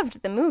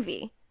loved the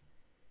movie.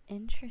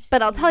 Interesting.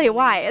 But I'll tell you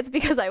why. It's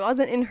because I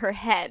wasn't in her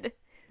head.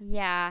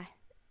 Yeah.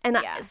 And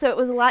so it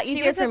was a lot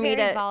easier for me to...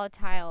 She was a very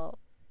volatile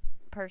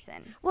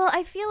person. Well,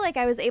 I feel like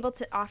I was able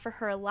to offer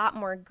her a lot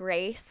more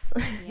grace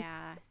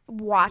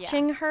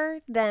watching her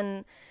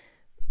than,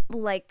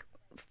 like,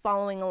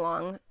 following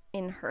along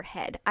in her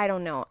head. I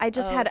don't know. I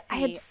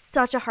had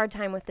such a hard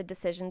time with the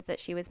decisions that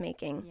she was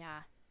making.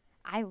 Yeah.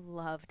 I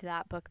loved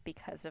that book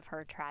because of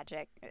her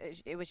tragic.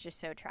 It was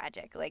just so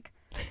tragic. Like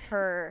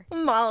her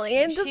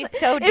Molly, she's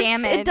so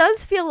damaged. It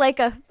does feel like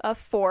a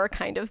 4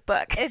 kind of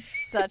book. It's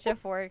such a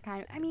 4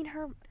 kind. I mean,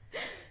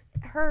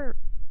 her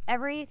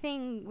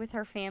everything with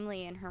her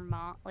family and her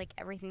mom, like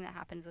everything that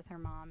happens with her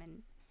mom,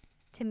 and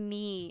to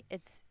me,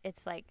 it's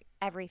like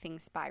everything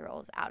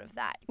spirals out of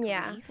that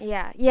grief.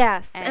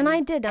 Yes. And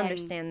I did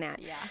understand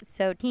that. Yeah.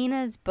 So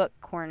Tina's Book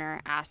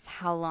Corner asks,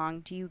 how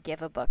long do you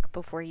give a book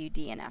before you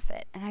DNF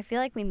it? And I feel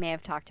like we may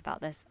have talked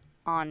about this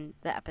on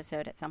the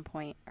episode at some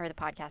point, or the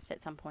podcast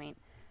at some point.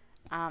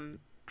 I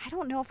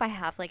don't know if I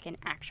have like an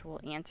actual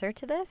answer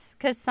to this,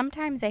 because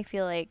sometimes I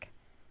feel like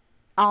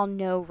I'll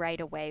know right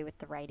away with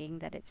the writing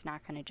that it's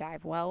not going to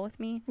jive well with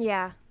me.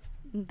 Yeah.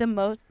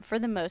 For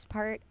the most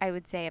part, I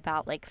would say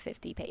about like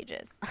 50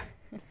 pages.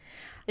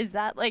 Is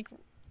that like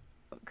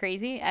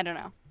crazy? I don't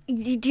know.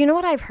 Do you know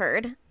what I've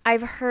heard?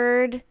 I've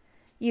heard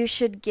you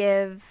should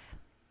give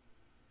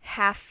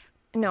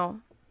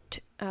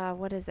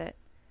what is it?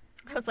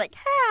 I was like,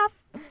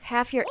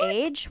 half your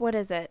age? What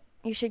is it?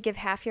 You should give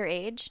half your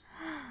age?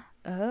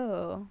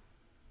 Oh.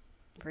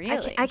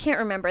 Really? I can't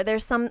remember.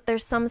 There's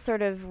some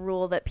sort of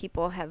rule that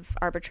people have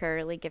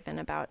arbitrarily given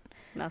about.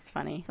 That's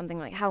funny. Something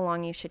like how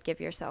long you should give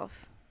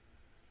yourself.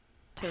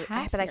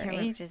 Half your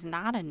age is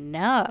not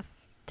enough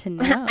to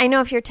know. I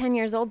know if you're 10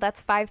 years old,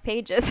 that's 5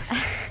 pages.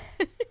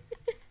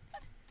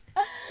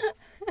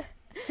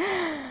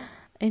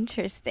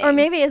 Interesting. Or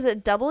maybe is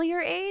it double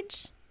your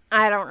age?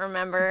 I don't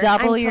remember.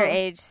 Double your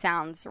age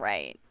sounds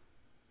right.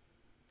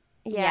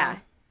 Yeah.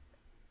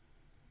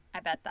 I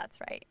bet that's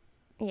right.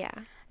 Yeah.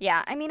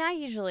 Yeah, I mean, I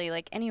usually,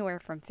 like, anywhere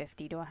from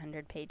 50 to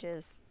 100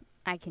 pages,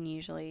 I can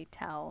usually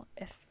tell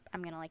if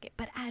I'm going to like it.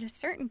 But at a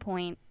certain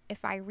point,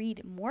 if I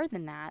read more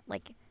than that,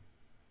 like,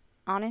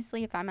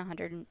 honestly, if I'm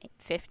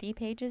 150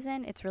 pages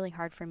in, it's really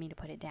hard for me to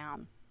put it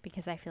down,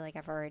 because I feel like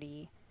I've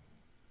already,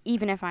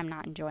 even if I'm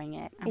not enjoying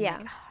it, I'm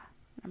like,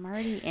 I'm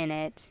already in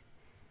it.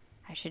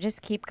 I should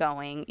just keep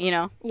going, you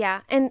know?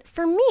 Yeah, and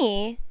for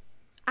me,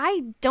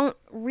 I don't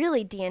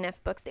really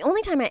DNF books. The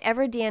only time I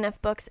ever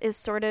DNF books is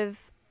sort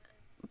of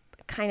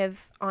kind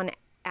of on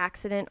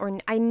accident, or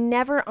I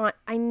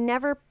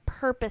never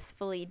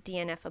purposefully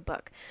DNF a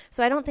book.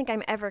 So I don't think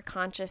I'm ever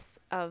conscious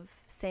of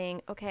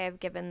saying, okay, I've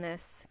given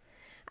this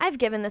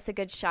a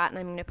good shot and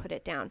I'm going to put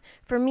it down.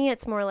 For me,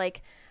 it's more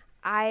like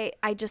I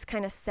just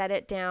kind of set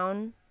it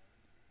down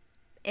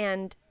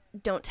and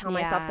don't tell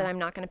myself that I'm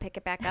not going to pick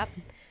it back up.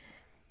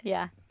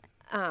 Yeah.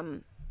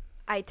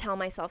 I tell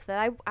myself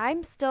that I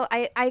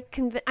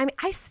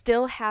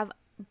still have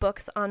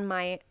books on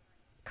my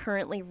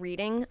currently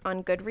reading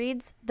on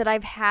Goodreads that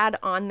I've had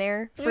on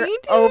there for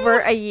over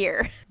a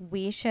year.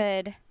 We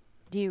should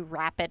do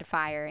rapid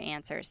fire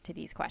answers to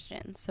these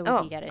questions so we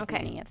can get as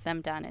many of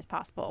them done as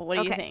possible. What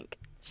do you think?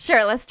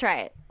 Sure, let's try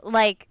it.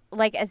 Like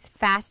as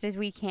fast as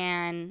we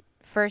can.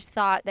 First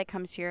thought that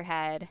comes to your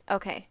head.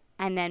 Okay.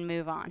 And then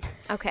move on.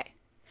 Okay.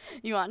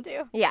 You want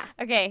to? Yeah.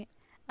 Okay.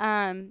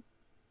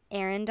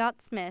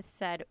 Aaron.Smith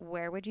said,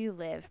 where would you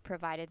live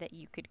provided that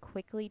you could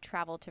quickly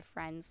travel to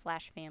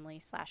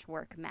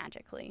friends/family/work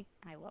magically?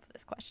 I love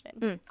this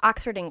question.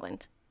 Oxford,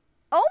 England.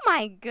 Oh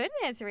my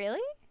goodness,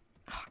 really?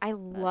 Oh, I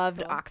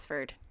loved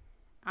Oxford.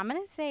 I'm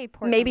going to say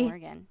Portland,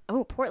 Oregon.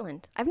 Oh,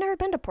 Portland. I've never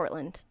been to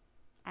Portland.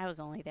 I was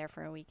only there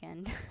for a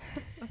weekend.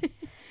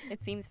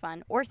 It seems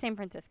fun. Or San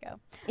Francisco.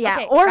 Yeah,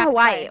 okay, or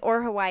Hawaii.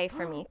 Or Hawaii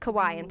for me.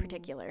 Kauai in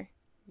particular.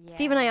 Yeah.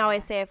 Steve and I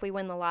always say if we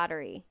win the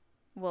lottery,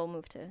 we'll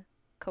move to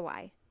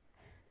Kauai.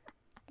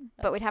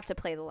 But we'd have to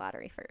play the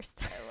lottery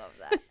first. I love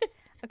that.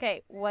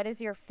 Okay, what is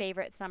your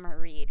favorite summer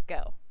read?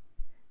 Go.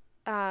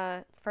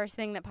 First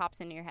thing that pops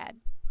into your head.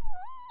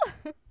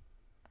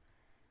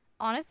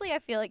 Honestly, I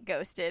feel like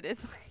Ghosted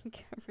is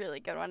like a really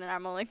good one, and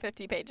I'm only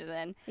 50 pages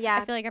in. Yeah.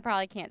 I feel like I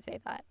probably can't say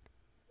that.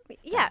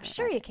 Yeah,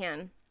 sure you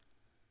can.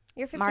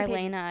 You're 50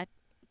 Marlena,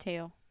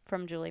 too,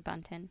 from Julie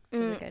Buntin.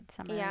 Was a good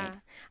summer read.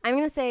 I'm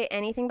going to say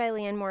anything by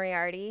Leanne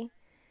Moriarty.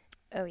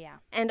 Oh, yeah.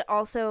 And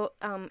also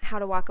How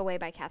to Walk Away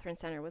by Catherine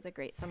Center was a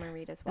great summer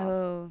read as well.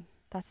 Oh,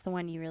 that's the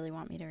one you really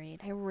want me to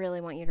read. I really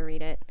want you to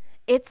read it.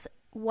 It's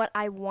what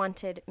I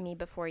wanted Me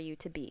Before You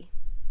to be.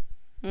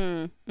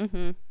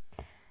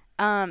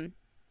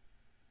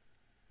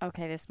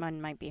 Okay, this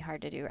one might be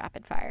hard to do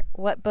rapid fire.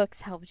 What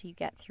books helped you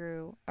get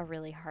through a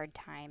really hard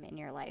time in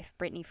your life?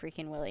 Brittany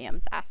freaking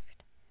Williams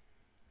asked.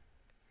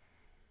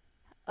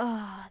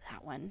 Oh,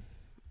 that one.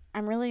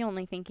 I'm really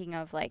only thinking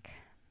of, like,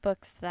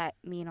 books that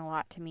mean a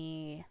lot to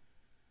me.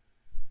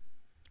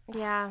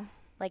 Yeah.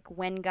 Like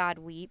When God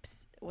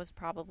Weeps was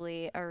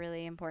probably a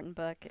really important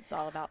book. It's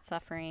all about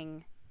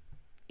suffering.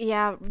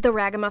 Yeah, The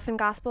Ragamuffin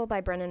Gospel by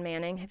Brennan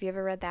Manning. Have you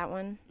ever read that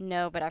one?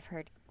 No, but I've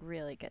heard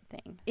really good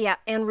things. Yeah,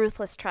 and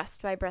Ruthless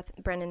Trust by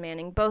Brennan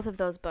Manning. Both of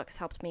those books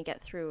helped me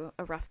get through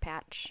a rough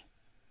patch.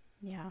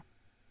 Yeah.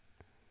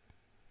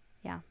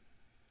 Yeah.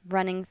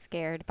 Running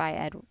Scared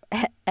by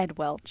Ed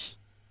Welch.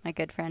 My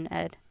good friend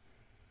Ed.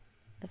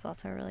 Is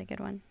also a really good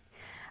one.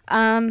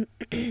 And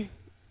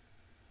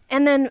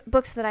then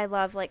books that I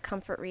love, like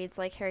comfort reads,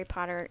 like Harry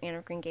Potter, Anne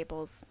of Green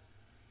Gables,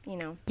 you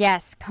know.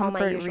 Yes,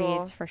 comfort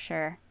reads for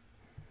sure.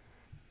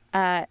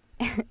 My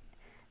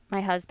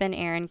husband,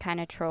 Aaron, kind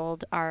of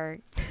trolled our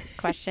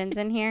questions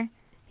in here.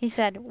 He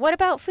said, what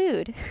about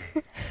food?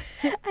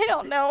 I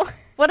don't know.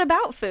 What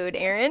about food,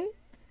 Aaron?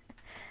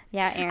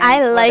 Yeah, Aaron.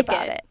 I like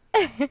it.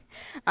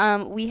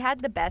 We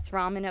had the best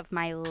ramen of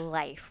my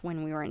life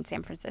when we were in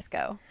San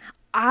Francisco.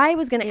 I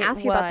was going to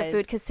ask you about the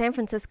food because San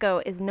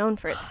Francisco is known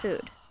for its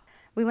food.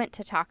 We went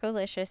to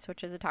Tacolicious,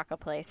 which is a taco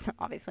place,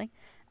 obviously.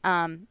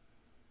 Szechuan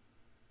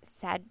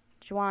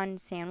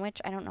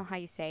sandwich. I don't know how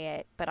you say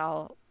it, but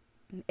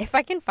if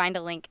I can find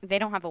a link. They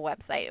don't have a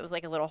website. It was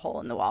like a little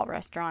hole-in-the-wall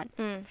restaurant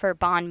for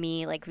banh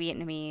mi, like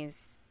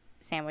Vietnamese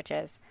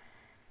sandwiches.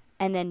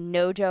 And then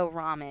Nojo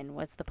Ramen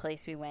was the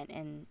place we went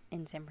in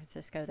San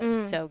Francisco. That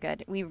was so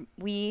good.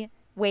 We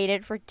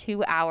waited for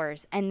 2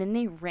 hours, and then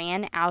they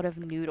ran out of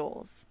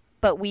noodles.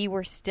 But we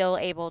were still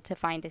able to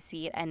find a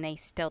seat, and they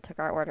still took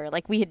our order.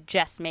 Like, we had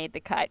just made the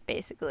cut,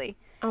 basically.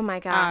 Oh, my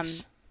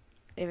gosh.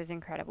 It was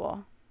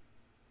incredible.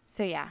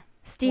 So, yeah.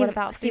 Steve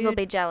will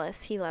be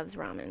jealous. He loves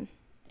ramen.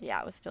 Yeah,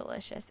 it was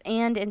delicious.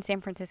 And in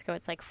San Francisco,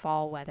 it's like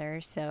fall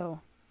weather,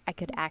 so I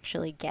could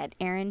actually get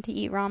Aaron to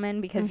eat ramen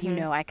because you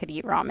know I could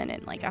eat ramen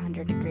in like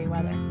 100-degree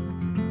weather.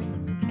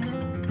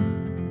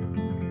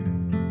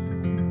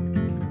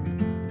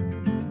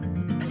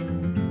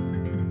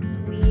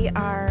 We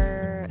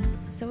are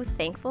so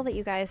thankful that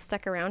you guys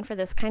stuck around for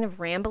this kind of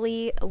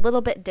rambly, a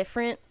little bit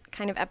different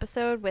kind of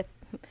episode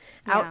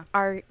without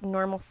our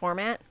normal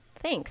format.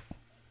 Thanks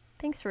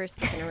for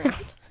sticking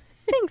around.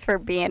 Thanks for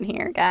being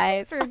here,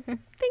 guys.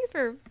 Thanks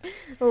for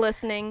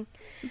listening.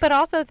 But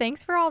also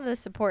thanks for all the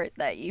support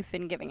that you've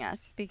been giving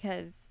us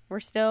because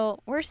we're still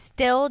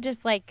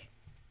just like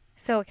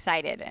so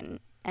excited and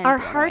our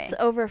hearts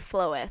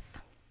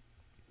overfloweth.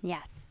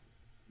 Yes.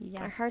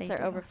 Our hearts are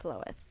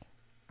overfloweth.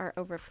 Are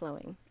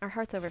overflowing. Our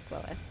hearts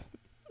overfloweth.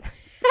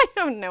 I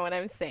don't know what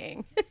I'm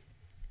saying.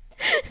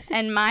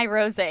 And my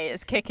rosé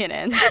is kicking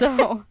in,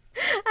 so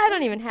I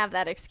don't even have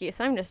that excuse.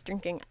 I'm just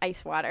drinking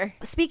ice water.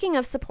 Speaking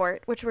of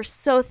support, which we're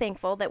so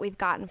thankful that we've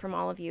gotten from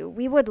all of you,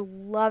 we would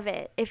love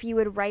it if you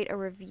would write a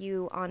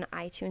review on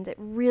iTunes. It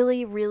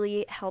really,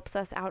 really helps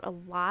us out a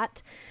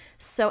lot.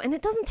 And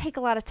it doesn't take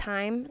a lot of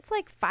time. It's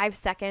like 5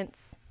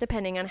 seconds,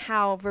 depending on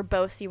how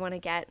verbose you want to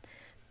get.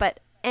 But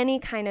any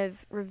kind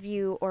of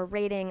review or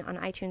rating on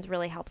iTunes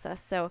really helps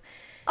us. So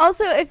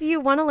also, if you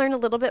want to learn a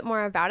little bit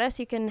more about us,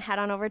 you can head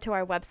on over to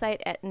our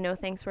website at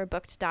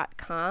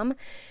nothankswe'rebooked.com.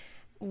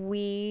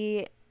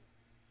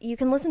 You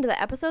can listen to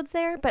the episodes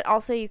there, but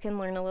also you can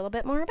learn a little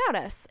bit more about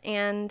us.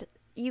 And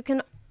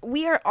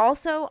we are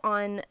also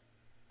on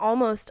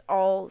almost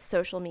all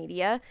social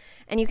media,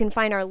 and you can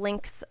find our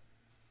links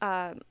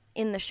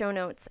in the show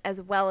notes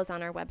as well as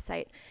on our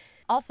website.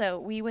 Also,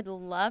 we would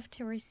love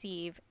to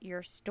receive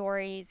your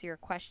stories, your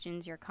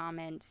questions, your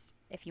comments.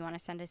 If you want to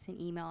send us an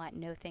email at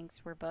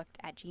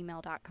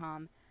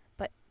nothankswe'rebooked@gmail.com.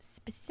 But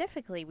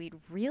specifically, we'd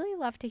really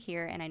love to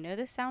hear, and I know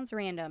this sounds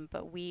random,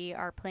 but we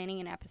are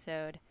planning an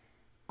episode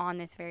on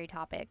this very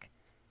topic.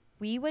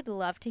 We would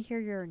love to hear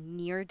your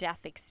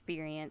near-death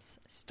experience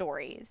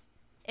stories.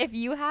 If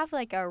you have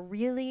like a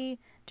really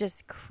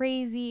just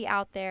crazy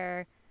out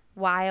there,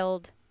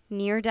 wild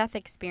near-death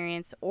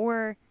experience,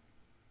 or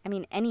I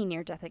mean, any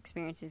near-death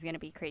experience is going to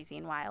be crazy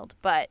and wild,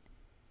 but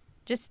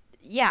just,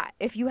 yeah,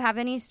 if you have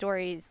any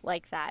stories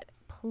like that,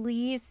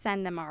 please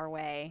send them our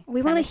way.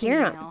 We want to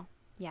hear them.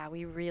 Yeah,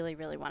 we really,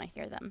 really want to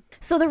hear them.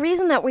 So the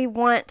reason that we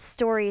want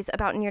stories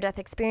about near-death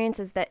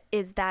experiences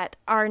is that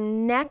our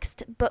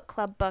next book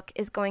club book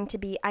is going to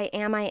be I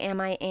Am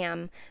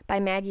by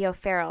Maggie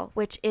O'Farrell,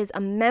 which is a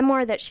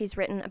memoir that she's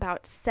written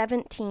about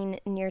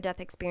 17 near-death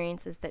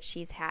experiences that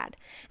she's had.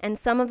 And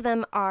some of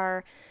them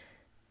are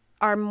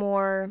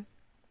more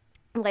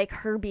like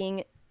her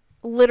being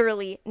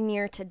literally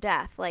near to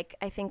death. Like,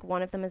 I think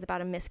one of them is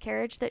about a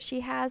miscarriage that she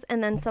has,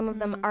 and then some of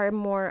them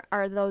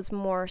are those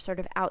more sort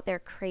of out there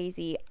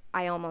crazy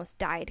I almost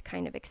died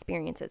kind of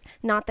experiences.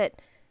 Not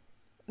that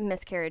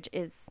miscarriage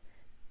is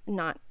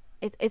not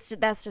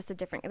that's just a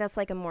different, that's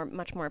like a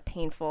much more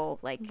painful,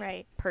 like,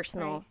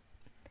 personal. Right.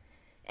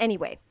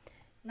 Anyway,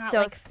 not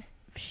so like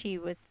she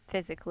was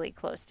physically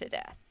close to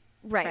death.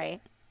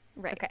 Right.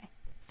 Okay.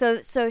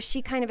 So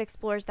she kind of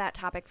explores that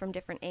topic from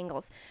different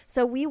angles.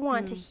 So we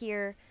want to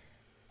hear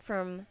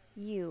from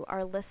you,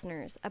 our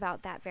listeners,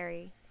 about that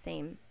very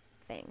same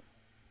thing.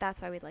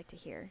 That's why we'd like to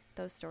hear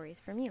those stories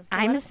from you. So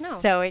I'm let us know.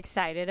 So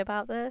excited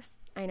about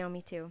this. I know,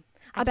 me too.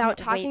 About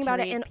talking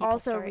about it and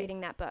also reading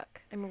that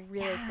book. I'm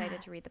really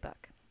excited to read the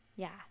book.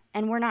 Yeah.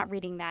 And we're not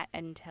reading that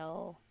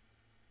until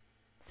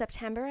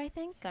September, I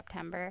think.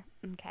 September.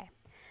 Okay.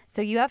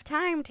 So you have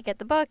time to get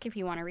the book if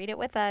you want to read it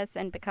with us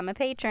and become a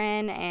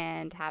patron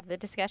and have the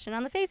discussion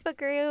on the Facebook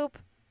group.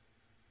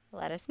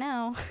 Let us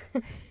know.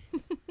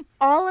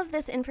 All of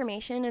this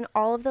information and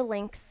all of the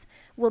links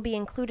will be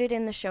included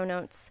in the show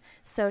notes.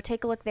 So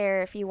take a look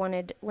there if you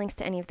wanted links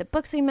to any of the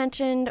books we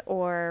mentioned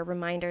or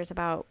reminders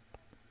about,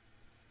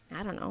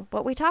 I don't know,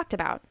 what we talked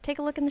about. Take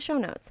a look in the show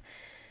notes.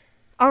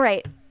 All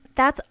right.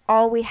 That's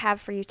all we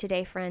have for you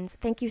today, friends.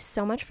 Thank you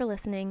so much for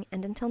listening.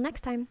 And until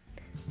next time,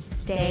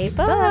 stay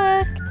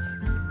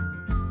booked.